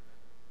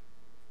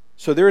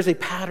 So there is a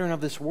pattern of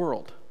this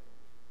world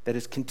that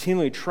is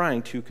continually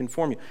trying to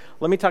conform you.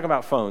 Let me talk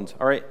about phones,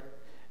 all right?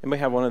 Anybody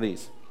have one of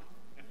these?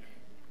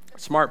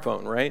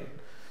 Smartphone, right?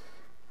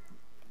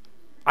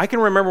 I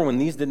can remember when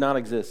these did not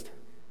exist.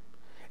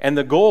 And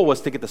the goal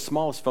was to get the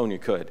smallest phone you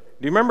could. Do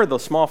you remember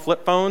those small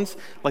flip phones?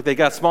 Like they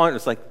got smaller, and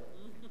it's like,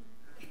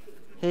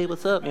 hey,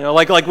 what's up?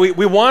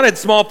 We wanted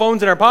small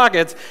phones in our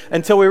pockets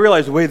until we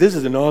realized, wait, this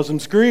is an awesome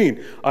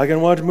screen. I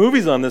can watch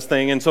movies on this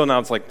thing. And so now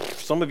it's like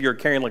some of you are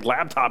carrying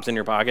laptops in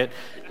your pocket,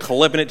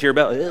 clipping it to your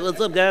belt. Hey, what's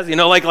up, guys?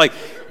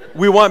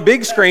 We want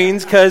big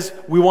screens because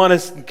we want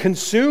to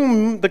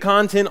consume the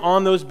content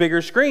on those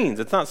bigger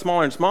screens. It's not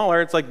smaller and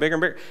smaller. It's bigger and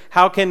bigger.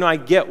 How can I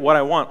get what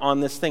I want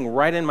on this thing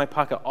right in my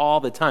pocket all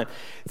the time?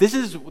 This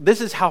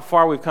is how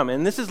far we've come.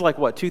 And this is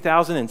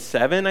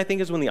 2007, I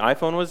think, is when the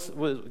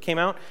iPhone came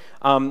out.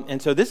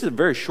 And so this is a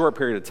very short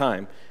period of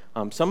time.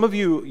 Some of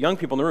you young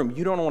people in the room,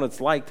 you don't know what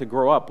it's like to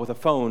grow up with a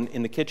phone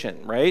in the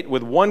kitchen, right?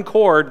 With one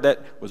cord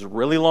that was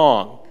really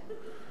long,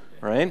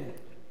 right?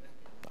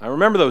 I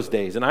remember those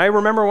days, and I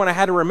remember when I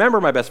had to remember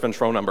my best friend's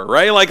phone number,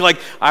 right?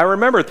 I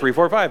remember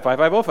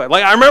 345-5505.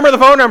 I remember the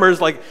phone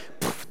numbers,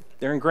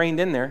 they're ingrained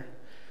in there.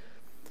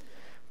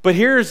 But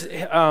here's,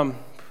 I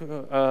don't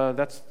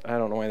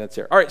know why that's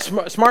here. All right,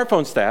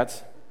 smartphone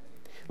stats.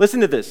 Listen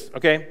to this,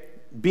 okay?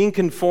 Being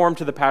conformed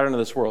to the pattern of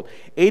this world.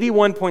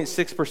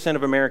 81.6%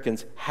 of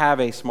Americans have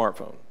a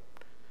smartphone.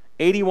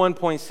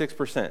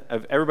 81.6%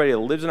 of everybody that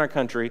lives in our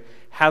country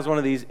has one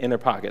of these in their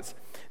pockets.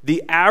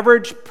 The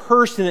average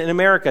person in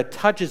America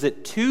touches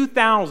it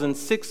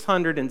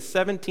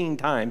 2,617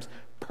 times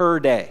per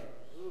day.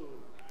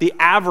 The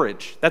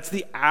average. That's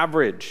the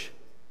average.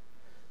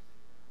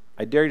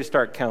 I dare you to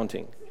start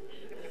counting.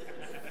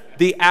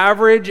 The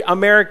average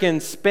American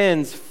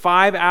spends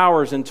 5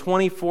 hours and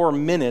 24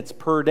 minutes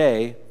per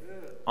day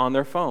on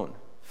their phone.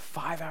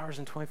 5 hours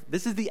and 20.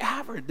 This is the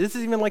average. This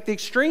is even like the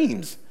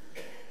extremes.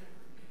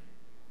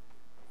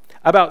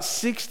 About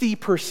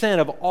 60%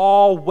 of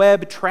all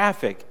web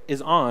traffic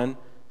is on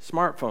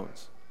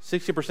smartphones.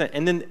 60%.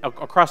 And then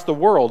across the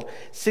world,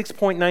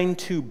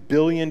 6.92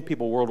 billion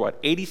people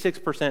worldwide.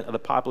 86% of the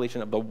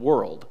population of the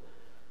world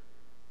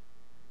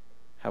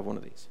have one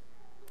of these.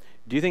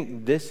 Do you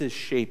think this is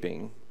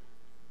shaping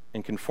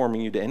and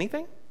conforming you to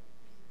anything?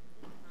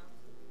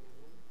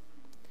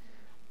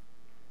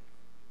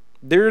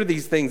 There are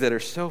these things that are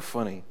so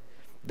funny.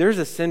 There's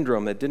a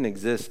syndrome that didn't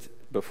exist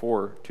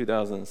before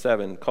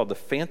 2007 called the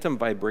phantom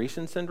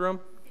vibration syndrome.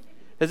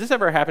 Has this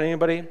ever happened to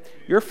anybody?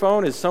 Your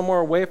phone is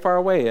somewhere way far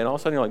away, and all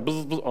of a sudden you're like,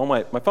 bzz, bzz, oh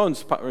my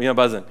phone's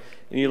buzzing.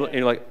 And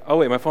you're like, oh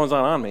wait, my phone's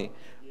not on me.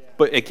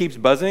 But it keeps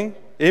buzzing.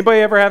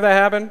 Anybody ever have that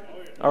happen?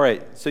 All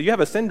right, so you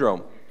have a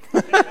syndrome.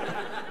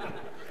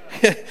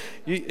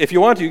 If you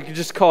want to, you can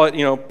just call it,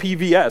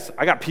 PVS.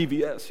 I got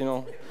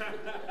PVS,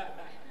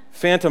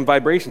 Phantom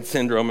vibration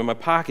syndrome in my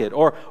pocket.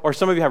 Or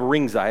some of you have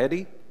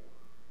ringxiety.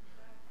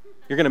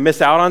 You're going to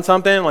miss out on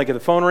something, like if the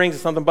phone rings or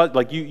something, but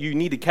like you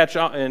need to catch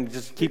up and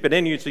just keep it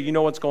in you so you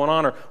know what's going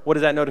on, or what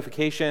is that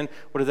notification?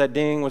 What is that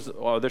ding? There's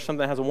something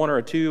that has a 1 or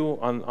a 2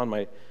 on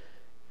my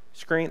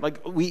screen.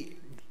 Like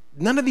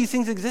none of these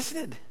things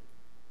existed.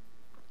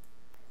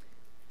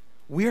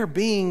 We are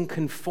being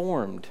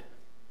conformed.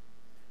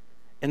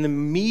 And the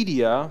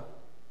media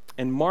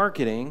and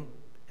marketing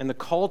and the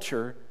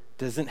culture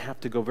doesn't have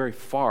to go very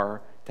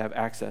far to have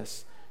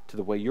access to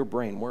the way your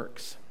brain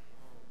works.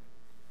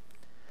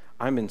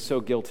 I've been so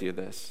guilty of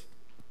this.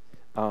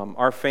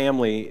 Our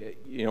family,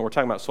 we're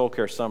talking about Soul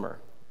Care Summer,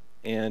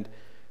 and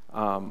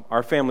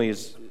our family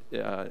is,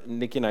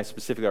 Nikki and I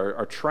specifically,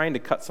 are trying to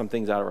cut some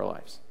things out of our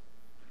lives.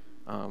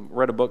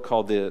 Read a book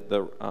called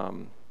the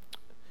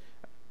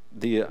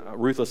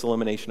Ruthless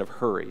Elimination of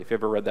Hurry. If you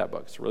ever read that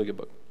book, it's a really good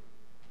book.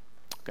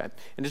 Okay,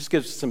 and it just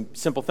gives some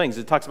simple things.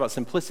 It talks about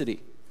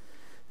simplicity.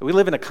 We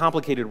live in a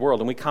complicated world,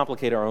 and we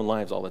complicate our own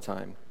lives all the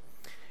time.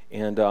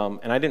 And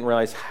I didn't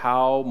realize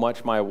how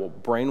much my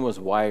brain was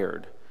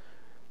wired.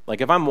 Like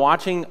if I'm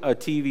watching a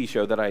TV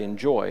show that I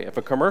enjoy, if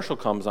a commercial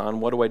comes on,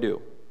 what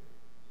do?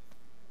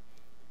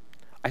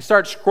 I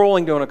start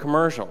scrolling during a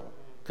commercial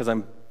because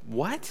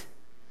what?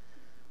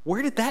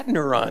 Where did that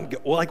neuron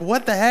go? Like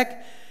what the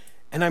heck?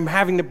 And I'm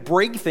having to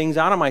break things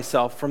out of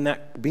myself from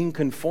that being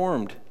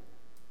conformed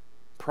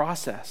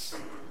process.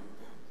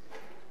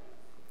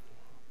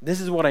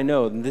 This is what I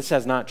know, and this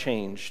has not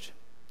changed.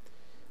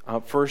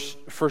 1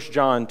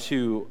 John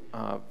 2,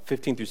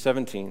 15 through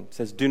 17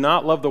 says, "Do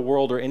not love the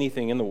world or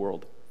anything in the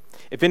world.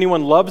 If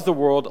anyone loves the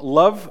world,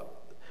 love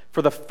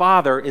for the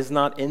Father is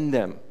not in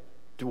them."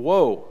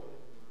 Whoa.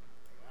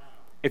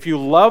 If you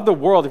love the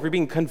world, if you're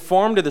being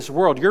conformed to this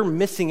world, you're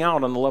missing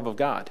out on the love of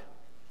God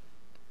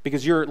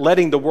because you're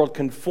letting the world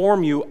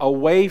conform you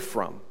away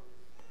from.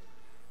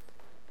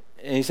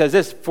 And he says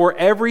this, "For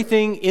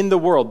everything in the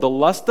world, the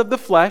lust of the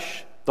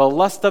flesh, the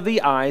lust of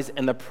the eyes,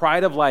 and the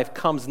pride of life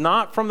comes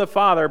not from the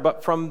Father,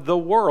 but from the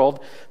world.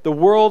 The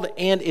world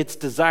and its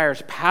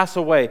desires pass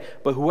away,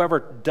 but whoever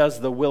does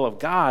the will of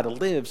God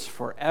lives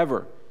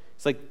forever."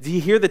 It's like, do you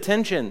hear the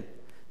tension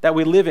that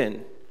we live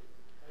in?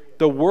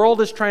 The world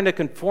is trying to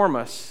conform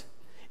us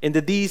into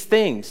these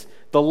things.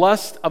 The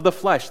lust of the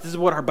flesh, this is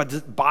what our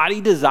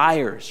body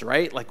desires,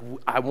 right? Like,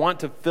 I want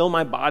to fill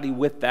my body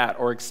with that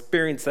or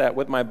experience that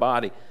with my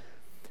body.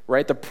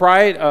 Right? The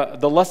pride,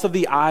 the lust of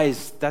the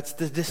eyes, that's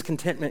the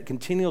discontentment,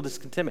 continual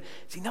discontentment.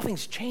 See,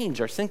 nothing's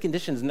changed. Our sin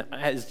condition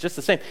is just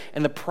the same.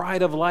 And the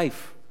pride of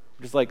life,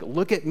 just like,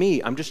 look at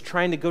me. I'm just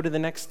trying to go to the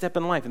next step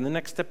in life and the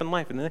next step in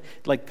life. And then,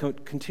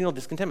 continual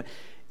discontentment.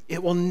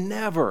 It will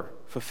never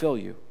fulfill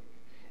you.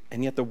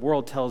 And yet the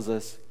world tells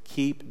us,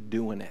 keep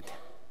doing it.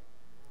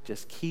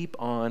 Just keep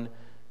on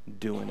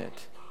doing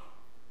it.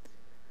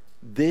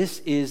 This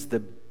is the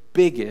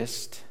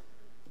biggest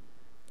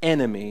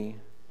enemy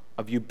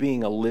of you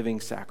being a living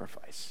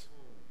sacrifice,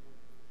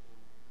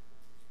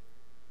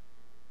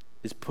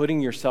 is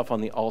putting yourself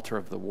on the altar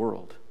of the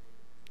world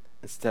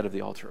instead of the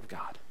altar of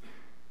God.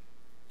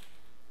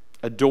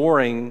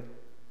 Adoring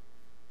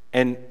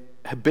and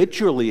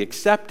habitually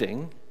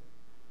accepting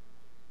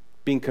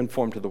being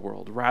conformed to the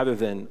world rather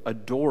than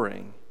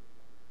adoring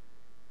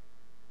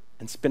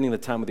and spending the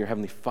time with your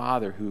Heavenly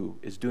Father who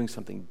is doing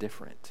something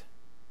different.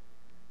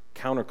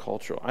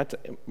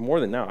 Countercultural. More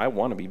than now, I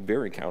want to be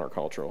very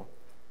countercultural.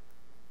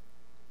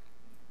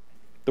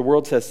 The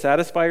world says,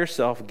 satisfy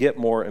yourself, get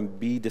more, and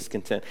be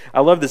discontent. I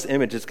love this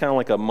image. It's kind of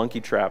like a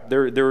monkey trap.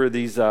 There were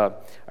these, I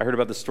heard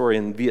about the story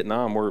in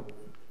Vietnam where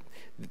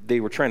they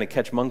were trying to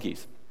catch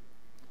monkeys.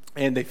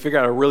 And they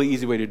figured out a really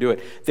easy way to do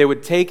it. They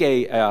would take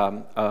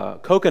a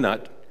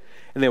coconut,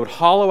 and they would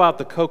hollow out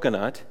the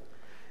coconut,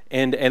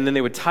 and then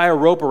they would tie a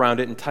rope around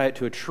it and tie it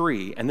to a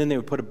tree. And then they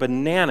would put a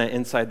banana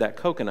inside that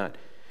coconut.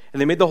 And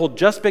they made the hole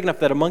just big enough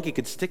that a monkey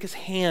could stick his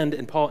hand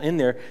and paw in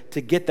there to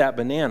get that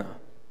banana.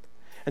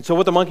 And so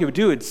what the monkey would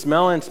do, it'd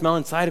smell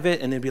inside of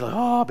it, and it'd be like,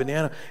 oh,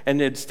 banana. And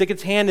it'd stick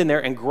its hand in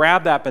there and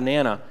grab that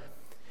banana.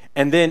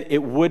 And then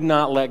it would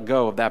not let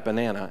go of that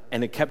banana.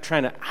 And it kept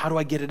trying to, how do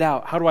I get it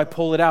out? How do I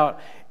pull it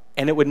out?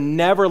 And it would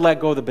never let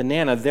go of the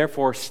banana,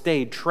 therefore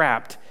stayed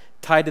trapped,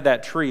 tied to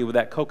that tree with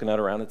that coconut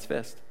around its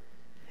fist.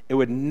 It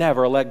would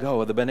never let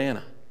go of the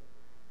banana.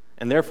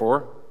 And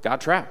therefore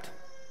got trapped.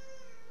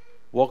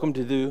 Welcome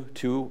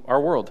to our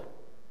world.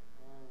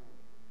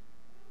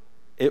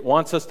 It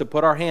wants us to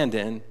put our hand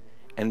in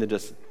and to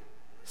just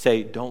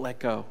say, don't let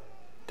go,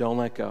 don't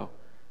let go,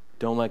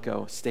 don't let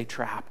go, stay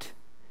trapped.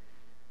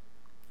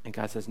 And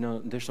God says, no,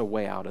 there's a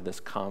way out of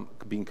this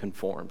being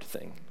conformed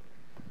thing.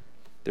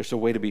 There's a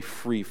way to be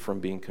free from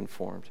being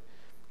conformed.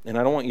 And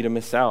I don't want you to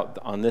miss out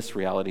on this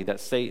reality that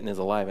Satan is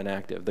alive and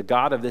active. The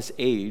God of this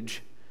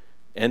age,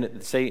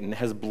 and Satan,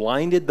 has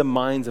blinded the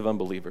minds of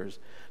unbelievers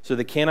so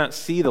they cannot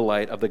see the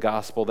light of the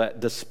gospel that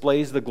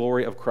displays the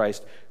glory of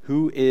Christ,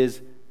 who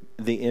is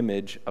the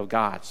image of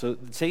God. So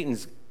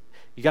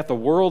you got the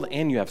world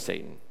and you have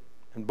Satan.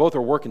 And both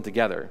are working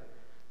together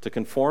to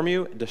conform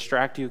you,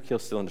 distract you, kill,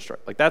 steal, and destroy.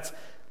 Like that's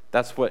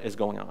what is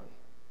going on.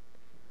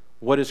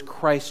 What is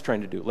Christ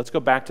trying to do? Let's go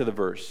back to the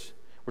verse.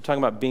 We're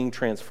talking about being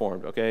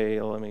transformed. Okay,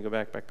 let me go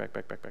back.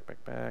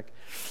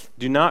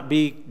 Do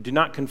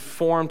not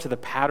conform to the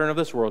pattern of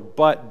this world,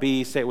 but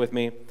be, say it with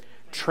me,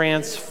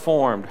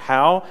 transformed.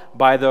 How?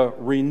 By the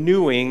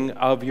renewing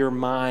of your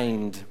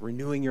mind.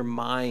 Renewing your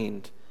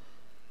mind.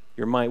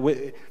 Your mind.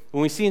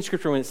 When we see in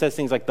Scripture, when it says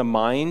things like the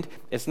mind,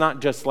 it's not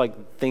just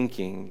like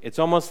thinking. It's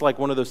almost like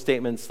one of those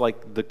statements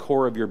like the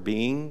core of your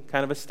being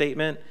kind of a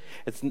statement.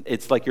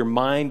 It's like your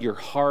mind, your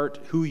heart,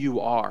 who you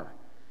are.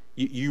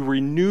 You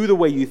renew the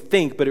way you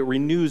think, but it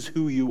renews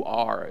who you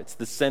are. It's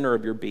the center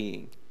of your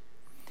being.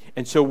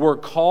 And so we're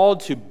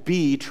called to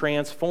be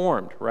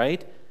transformed,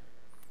 right?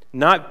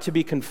 Not to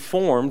be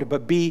conformed,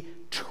 but be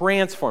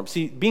transformed.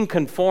 See, being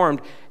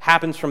conformed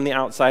happens from the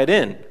outside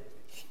in.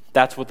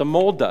 That's what the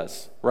mold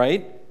does,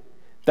 right?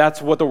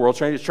 That's what the world's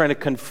trying to do. It's trying to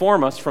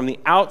conform us from the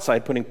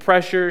outside, putting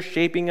pressure,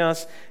 shaping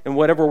us, and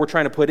whatever we're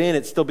trying to put in,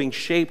 it's still being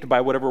shaped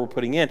by whatever we're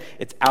putting in.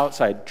 It's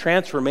outside.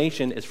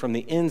 Transformation is from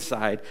the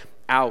inside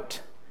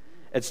out.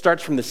 It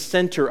starts from the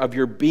center of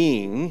your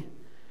being,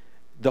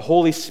 the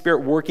Holy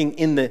Spirit working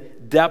in the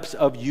depths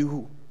of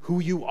you, who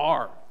you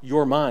are,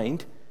 your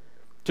mind,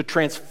 to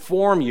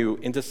transform you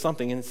into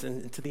something, and it's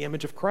into the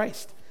image of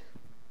Christ.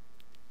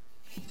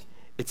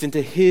 It's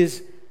into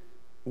His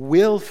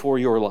will for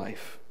your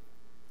life,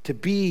 to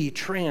be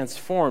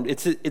transformed.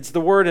 It's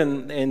the word,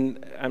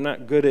 and I'm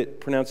not good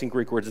at pronouncing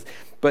Greek words,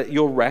 but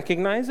you'll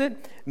recognize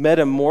it.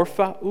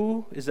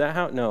 Metamorphou, is that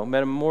how? No,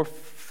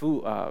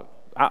 metamorphou.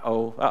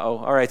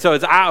 All right, so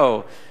it's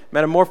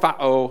metamorphou.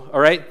 All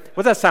right,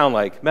 what's that sound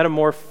like?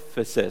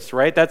 Metamorphosis,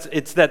 right?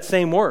 It's that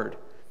same word.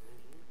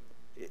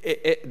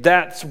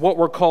 That's what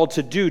we're called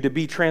to do, to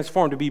be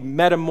transformed, to be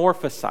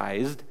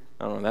metamorphosized.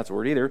 I don't know if that's a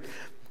word either.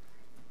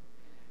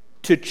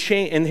 To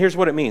change, and here's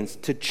what it means: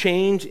 to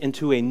change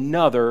into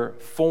another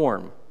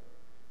form.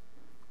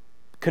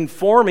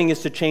 Conforming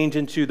is to change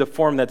into the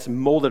form that's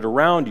molded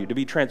around you. To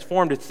be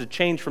transformed is to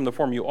change from the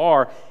form you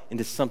are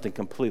into something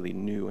completely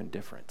new and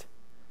different.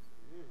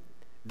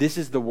 This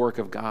is the work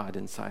of God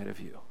inside of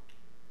you.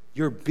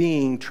 You're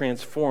being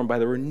transformed by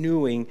the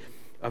renewing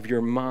of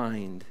your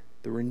mind.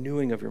 The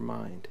renewing of your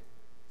mind.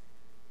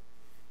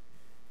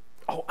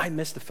 Oh, I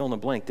missed the fill in the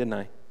blank, didn't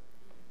I?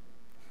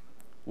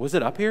 Was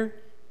it up here?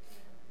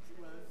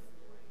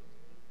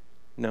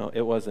 No,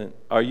 it wasn't.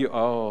 Are you?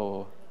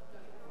 Oh.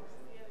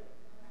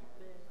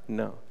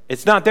 No.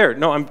 It's not there.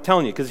 No, I'm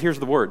telling you, because here's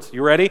the words.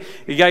 You ready?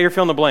 You got your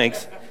fill in the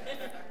blanks.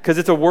 Because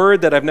it's a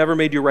word that I've never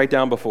made you write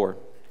down before.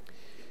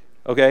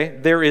 Okay?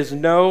 There is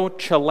no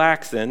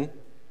chillaxin.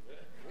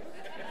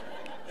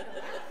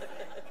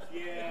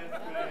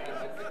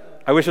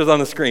 I wish it was on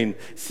the screen.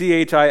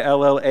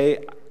 Chillaxin.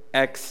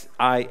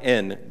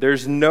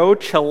 There's no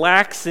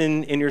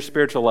chillaxin in your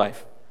spiritual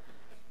life.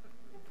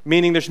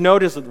 Meaning there's no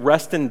just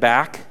resting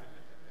back.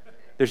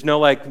 There's no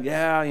like,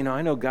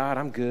 I know God,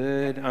 I'm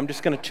good. I'm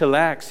just going to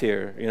chillax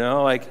here.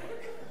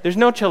 There's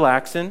no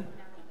chillaxin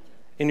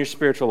in your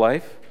spiritual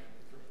life,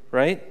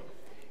 right?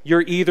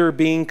 You're either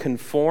being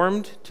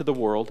conformed to the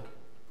world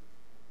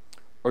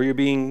or you're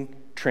being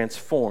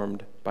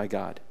transformed by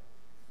God.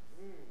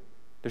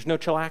 There's no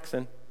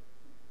chillaxin.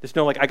 There's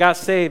no I got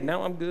saved,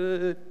 now I'm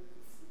good.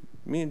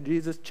 Me and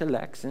Jesus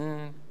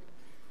chillaxing.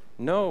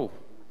 No.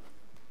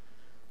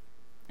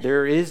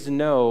 There is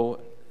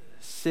no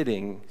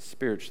sitting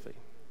spiritually.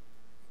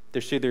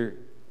 There's either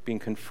being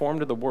conformed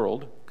to the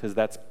world, because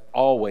that's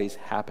always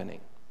happening.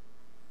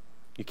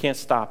 You can't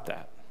stop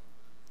that.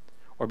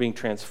 Or being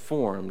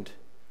transformed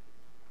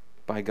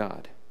by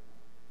God.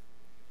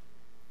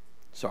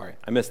 Sorry,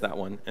 I missed that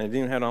one. And I didn't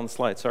even have it on the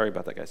slide. Sorry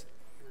about that, guys.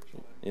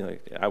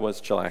 I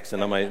was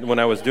chillaxing. When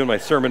I was doing my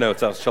sermon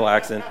notes, I was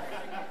chillaxing.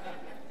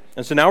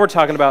 And so now we're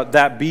talking about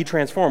that be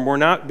transformed. We're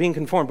not being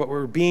conformed, but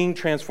we're being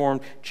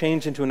transformed,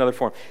 changed into another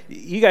form.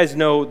 You guys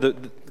know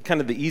the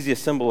kind of the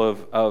easiest symbol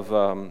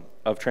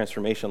of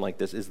transformation like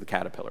this is the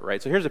caterpillar,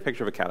 right? So here's a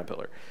picture of a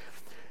caterpillar.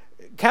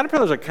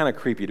 caterpillars are kind of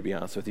creepy, to be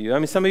honest with you. I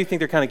mean, some of you think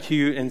they're kind of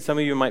cute, and some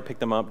of you might pick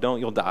them up. Don't,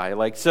 you'll die.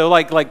 Like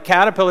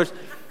caterpillars.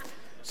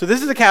 So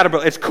this is a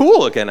caterpillar. It's cool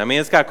looking. I mean,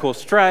 it's got cool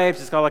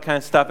stripes. It's got all that kind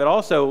of stuff. It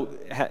also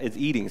is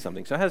eating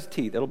something. So it has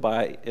teeth. You'll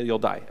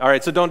die. All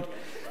right, so don't.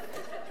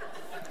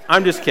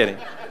 I'm just kidding.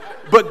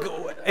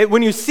 But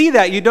when you see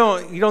that, you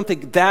don't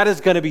think that is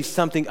going to be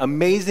something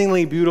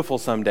amazingly beautiful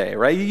someday,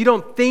 right? You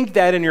don't think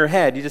that in your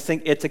head. You just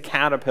think it's a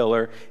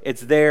caterpillar. It's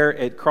there.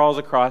 It crawls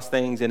across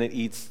things and it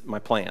eats my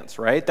plants,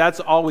 right? That's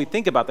all we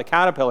think about the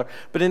caterpillar.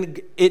 But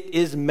it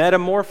is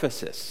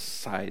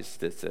metamorphosis,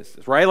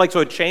 right? Like,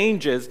 so it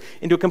changes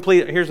into a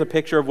complete. Here's a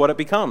picture of what it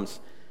becomes.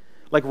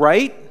 Like,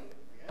 right?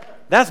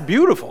 That's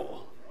beautiful.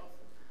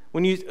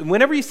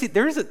 Whenever you see,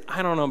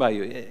 I don't know about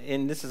you,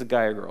 and this is a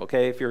guy or girl,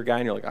 okay? If you're a guy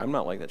and you're like, I'm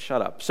not like that,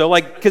 shut up. So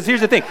because here's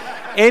the thing.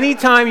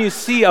 Anytime you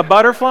see a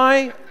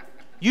butterfly,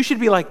 you should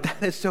be like,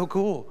 that is so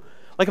cool.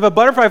 Like if a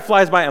butterfly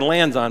flies by and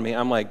lands on me,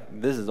 I'm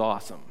like, this is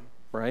awesome,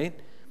 right?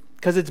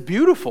 Because it's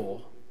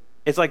beautiful.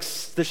 It's like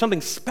there's something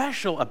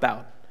special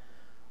about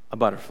a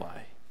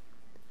butterfly.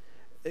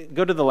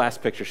 Go to the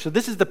last picture. So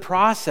this is the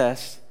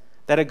process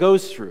that it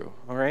goes through,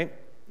 all right?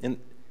 And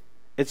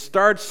it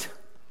starts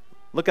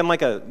looking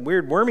like a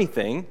weird wormy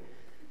thing,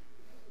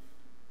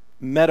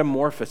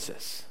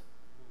 metamorphosis.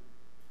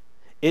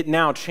 It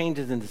now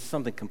changes into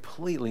something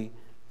completely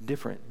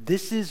different.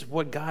 This is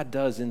what God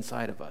does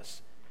inside of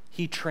us.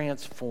 He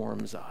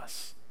transforms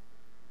us.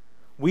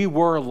 We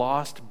were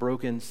lost,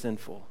 broken,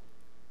 sinful.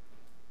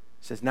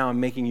 He says, now I'm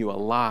making you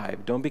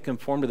alive. Don't be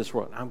conformed to this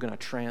world. I'm going to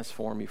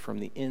transform you from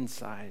the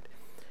inside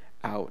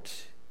out.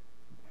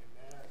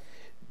 Amen.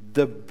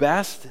 The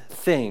best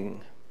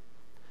thing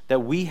that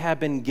we have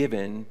been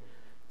given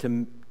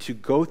to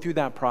go through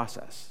that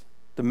process,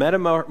 the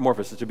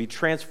metamorphosis, to be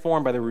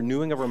transformed by the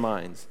renewing of our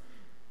minds,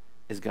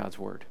 is God's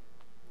word.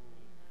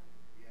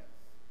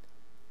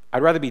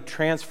 I'd rather be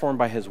transformed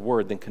by his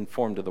word than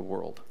conformed to the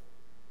world.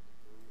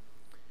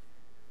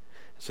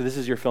 So this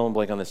is your fill in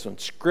blank on this one.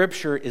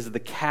 Scripture is the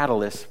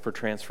catalyst for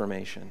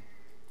transformation.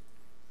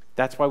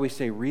 That's why we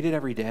say read it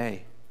every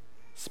day.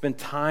 Spend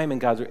time in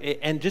God's word.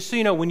 And just so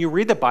you know, when you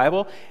read the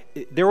Bible,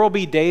 there will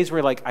be days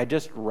where like I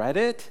just read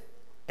it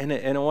and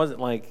it wasn't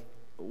like,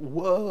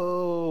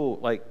 whoa,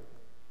 like,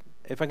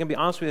 if I can be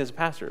honest with you as a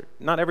pastor,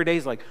 not every day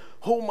is like,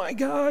 oh my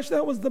gosh,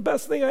 that was the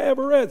best thing I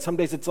ever read. Some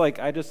days it's like,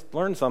 I just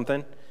learned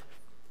something.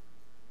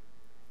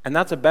 And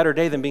that's a better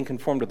day than being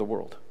conformed to the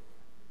world.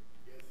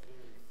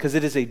 Because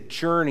it is a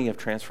journey of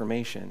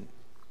transformation.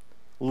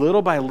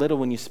 Little by little,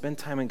 when you spend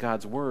time in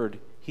God's word,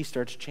 he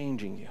starts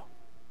changing you.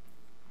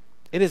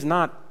 It is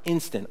not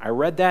instant. I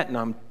read that and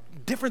I'm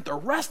different the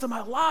rest of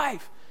my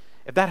life.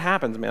 If that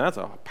happens, man, that's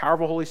a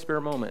powerful Holy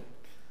Spirit moment.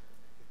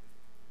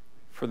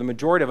 For the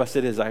majority of us,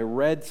 it is, I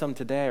read some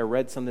today, I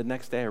read some the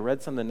next day, I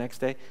read some the next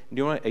day. And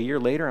you know what? A year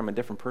later, I'm a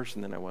different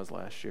person than I was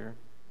last year.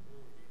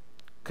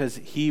 Because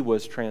he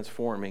was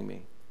transforming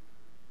me.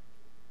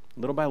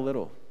 Little by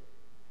little.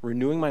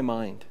 Renewing my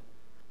mind.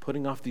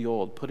 Putting off the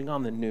old, putting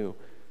on the new.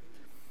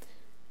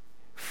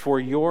 For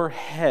your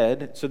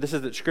head, so this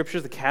is the Scripture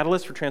is the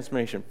catalyst for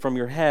transformation. From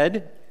your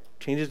head,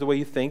 changes the way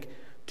you think,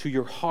 to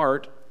your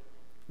heart,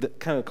 the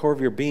kind of core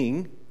of your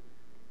being,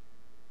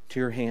 to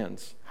your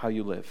hands, how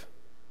you live.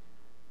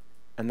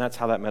 And that's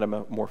how that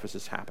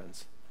metamorphosis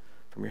happens.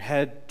 From your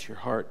head to your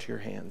heart to your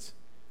hands.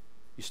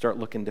 You start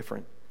looking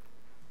different.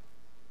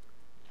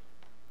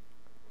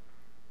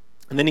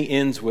 And then he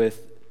ends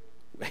with,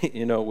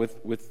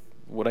 with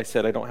what I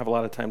said. I don't have a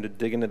lot of time to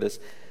dig into this.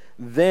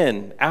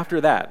 Then, after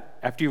that,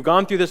 after you've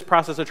gone through this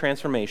process of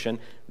transformation,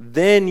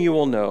 then you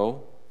will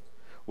know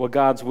what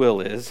God's will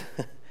is,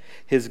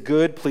 his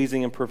good,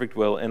 pleasing, and perfect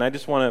will. And I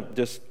just want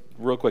to,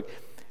 real quick,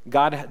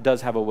 God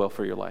does have a will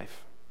for your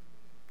life.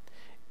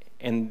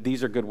 And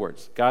these are good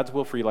words. God's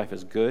will for your life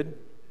is good,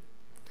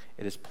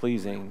 it is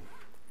pleasing,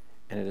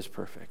 and it is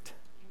perfect.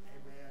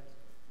 Amen.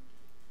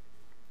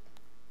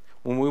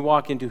 When we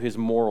walk into his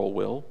moral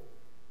will,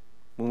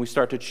 when we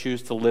start to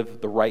choose to live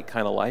the right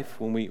kind of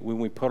life, when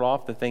we put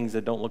off the things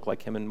that don't look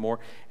like him anymore,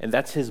 and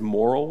that's his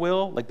moral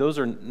will, like those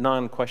are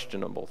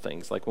non-questionable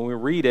things. Like when we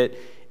read it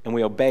and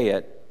we obey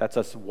it, that's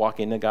us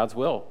walking into God's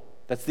will.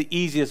 That's the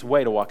easiest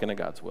way to walk into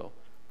God's will.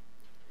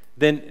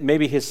 Then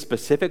maybe his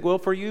specific will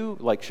for you,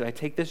 like should I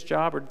take this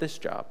job or this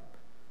job?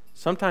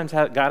 Sometimes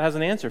God has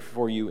an answer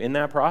for you in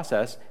that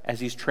process as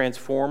he's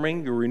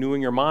transforming, you're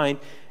renewing your mind,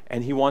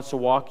 and he wants to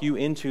walk you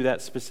into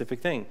that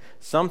specific thing.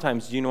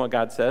 Sometimes, do you know what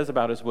God says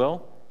about his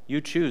will?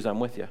 You choose, I'm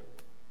with you.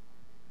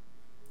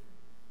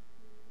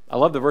 I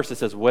love the verse that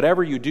says,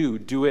 whatever you do,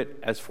 do it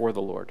as for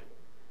the Lord.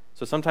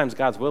 So sometimes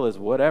God's will is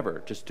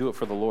whatever, just do it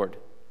for the Lord.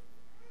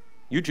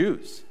 You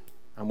choose,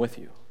 I'm with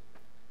you,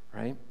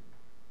 right?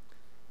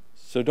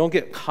 So don't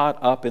get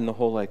caught up in the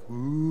whole like,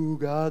 ooh,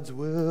 God's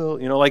will.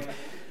 Do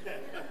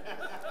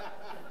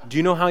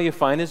you know how you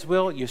find his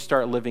will? You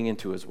start living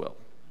into his will.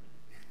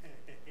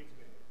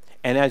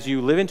 And as you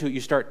live into it, you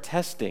start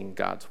testing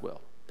God's will.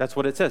 That's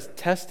what it says.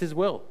 Test his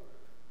will.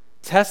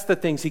 Test the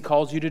things he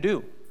calls you to do.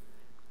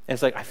 And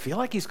it's like, I feel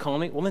like he's calling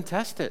me. Well, then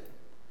test it.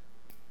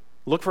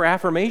 Look for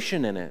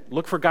affirmation in it.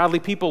 Look for godly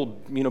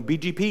people,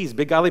 BGPs,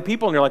 big godly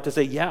people in your life to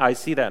say, yeah, I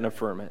see that, and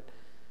affirm it.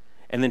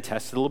 And then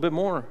test it a little bit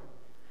more.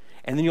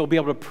 And then you'll be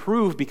able to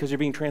prove, because you're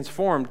being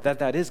transformed, that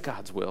that is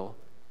God's will,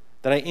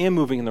 that I am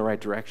moving in the right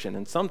direction.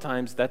 And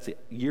sometimes that's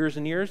years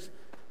and years.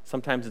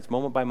 Sometimes it's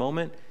moment by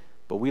moment.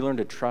 But we learn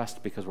to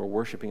trust because we're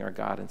worshiping our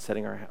God and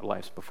setting our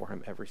lives before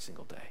him every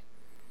single day.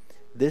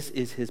 This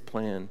is his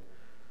plan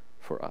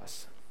for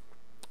us.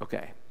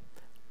 Okay.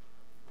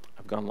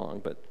 I've gone long,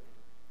 but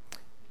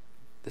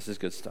this is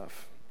good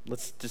stuff.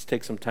 Let's just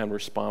take some time to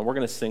respond. We're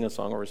going to sing a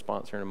song of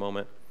response here in a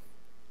moment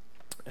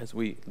as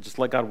we just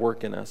let God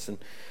work in us. And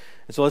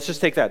so let's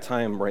just take that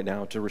time right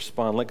now to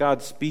respond. Let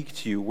God speak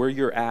to you where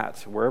you're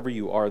at, wherever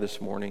you are this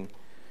morning,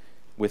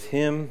 with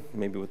him,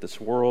 maybe with this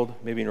world,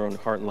 maybe in your own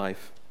heart and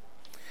life.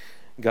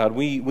 God,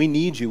 we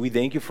need you. We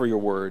thank you for your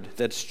word.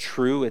 That's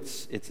true.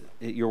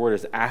 Your word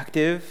is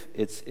active.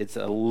 It's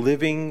a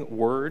living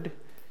word.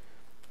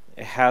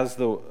 It has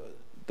the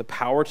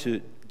power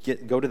to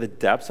go to the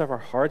depths of our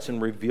hearts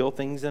and reveal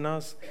things in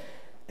us,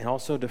 and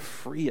also to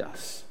free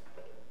us.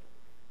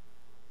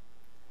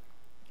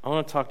 I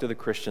want to talk to the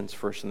Christians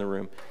first in the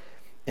room.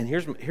 And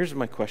here's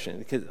my question,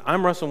 because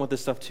I'm wrestling with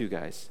this stuff too,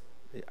 guys.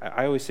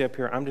 I always say up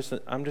here, I'm just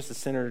a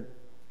sinner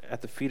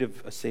at the feet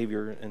of a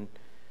Savior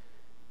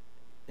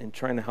and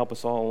trying to help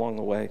us all along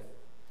the way.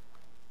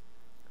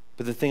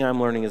 But the thing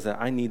I'm learning is that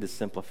I need to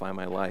simplify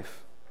my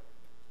life.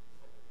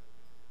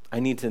 I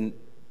need to,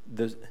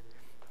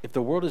 if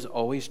the world is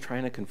always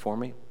trying to conform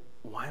me,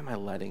 why am I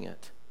letting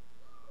it?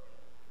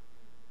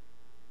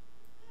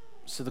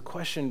 So the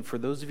question for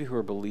those of you who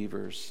are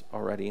believers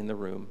already in the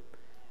room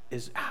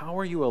is, how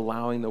are you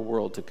allowing the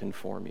world to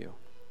conform you,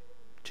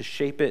 to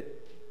shape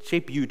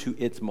you to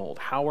its mold?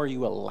 How are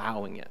you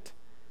allowing it?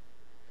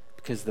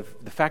 Because the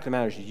fact of the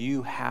matter is,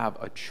 you have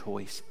a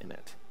choice in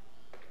it.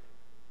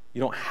 You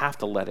don't have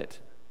to let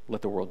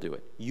the world do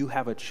it. You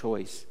have a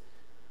choice.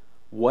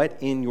 What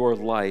in your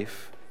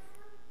life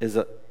is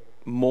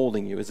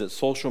molding you? Is it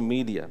social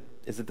media?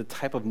 Is it the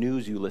type of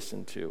news you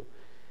listen to?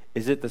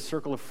 Is it the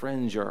circle of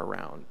friends you're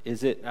around?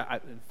 Is it,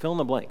 fill in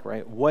the blank,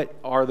 right? What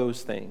are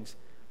those things?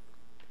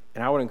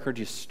 And I would encourage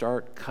you to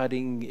start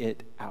cutting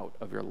it out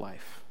of your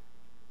life.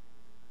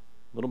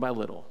 Little by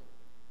little.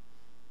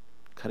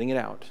 Cutting it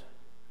out.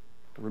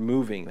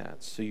 Removing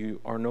that so you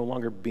are no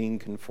longer being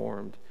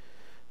conformed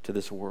to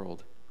this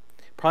world.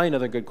 Probably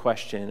another good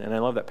question, and I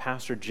love that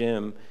Pastor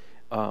Jim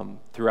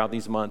throughout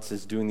these months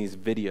is doing these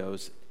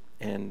videos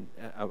and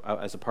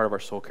as a part of our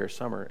Soul Care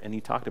Summer, and he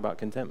talked about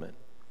contentment.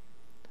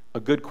 A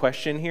good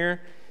question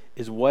here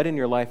is, what in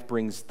your life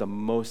brings the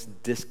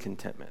most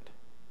discontentment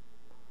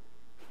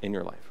in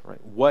your life,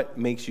 right? What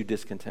makes you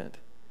discontent?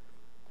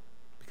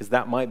 Because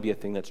that might be a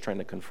thing that's trying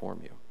to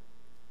conform you.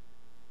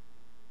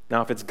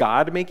 Now, if it's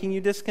God making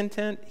you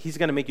discontent, he's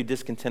going to make you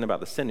discontent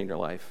about the sin in your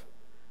life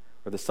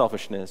or the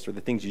selfishness or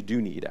the things you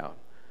do need out.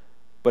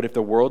 But if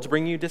the world's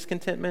bringing you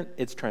discontentment,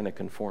 it's trying to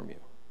conform you.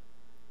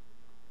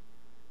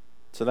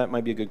 So that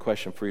might be a good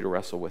question for you to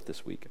wrestle with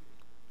this week.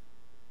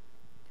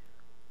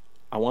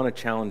 I want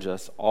to challenge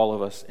us, all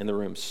of us in the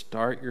room,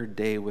 start your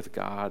day with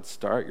God,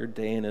 start your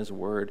day in his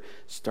word,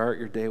 start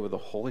your day with the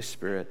Holy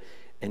Spirit,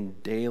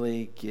 and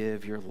daily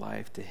give your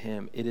life to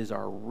him. It is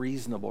our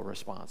reasonable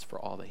response for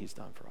all that he's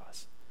done for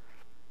us.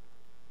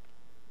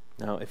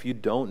 Now, if you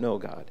don't know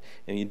God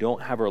and you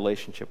don't have a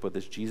relationship with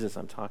this Jesus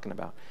I'm talking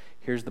about,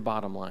 here's the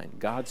bottom line.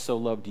 God so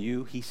loved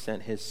you, he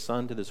sent his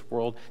son to this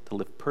world to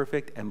live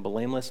perfect and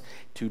blameless,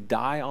 to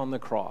die on the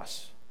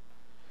cross.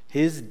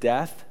 His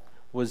death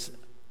was,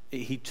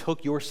 he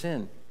took your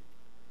sin.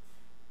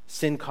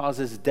 Sin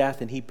causes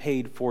death, and he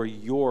paid for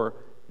your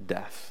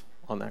death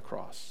on that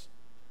cross.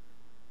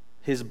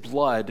 His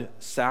blood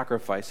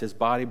sacrificed, his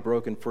body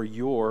broken for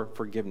your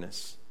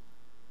forgiveness.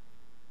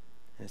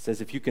 And it says,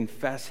 if you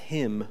confess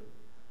him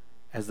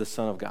as the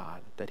Son of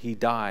God, that he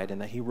died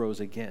and that he rose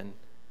again,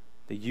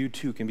 that you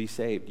too can be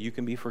saved, you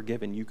can be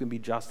forgiven, you can be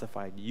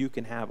justified, you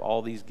can have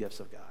all these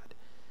gifts of God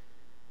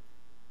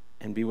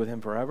and be with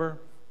him forever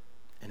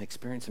and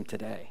experience him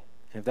today.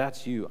 And if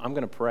that's you, I'm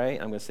going to pray.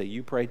 I'm going to say,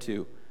 you pray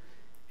too.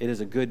 It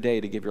is a good day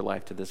to give your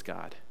life to this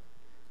God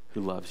who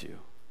loves you.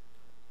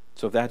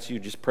 So if that's you,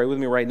 just pray with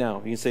me right now.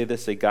 You can say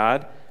this, say,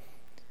 God,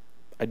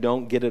 I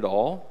don't get it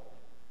all.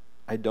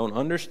 I don't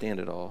understand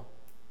it all,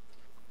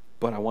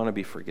 but I want to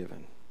be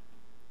forgiven.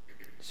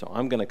 So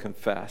I'm going to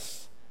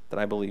confess that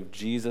I believe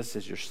Jesus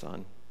is your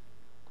son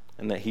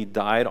and that he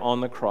died on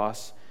the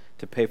cross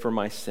to pay for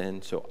my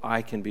sin so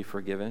I can be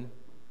forgiven.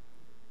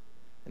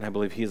 And I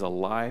believe he's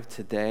alive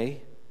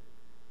today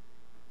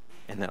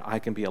and that I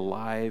can be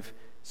alive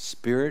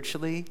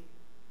spiritually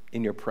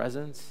in your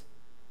presence.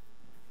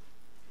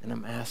 And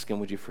I'm asking,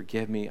 would you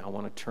forgive me? I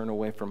want to turn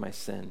away from my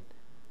sin.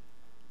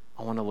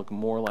 I want to look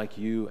more like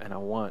you, and I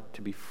want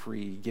to be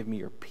free. Give me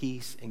your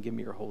peace and give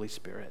me your Holy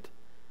Spirit.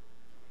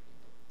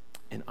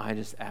 And I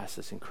just ask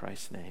this in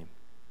Christ's name.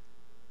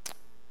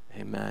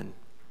 Amen.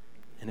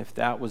 And if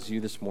that was you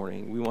this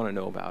morning, we want to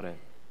know about it.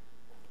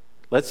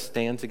 Let's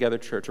stand together,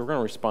 church. We're going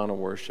to respond to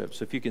worship.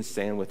 So if you can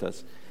stand with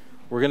us.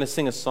 we're going to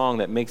sing a song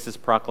that makes this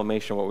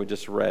proclamation what we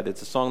just read.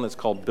 It's a song that's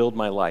called Build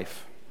My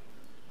Life.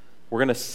 We're going to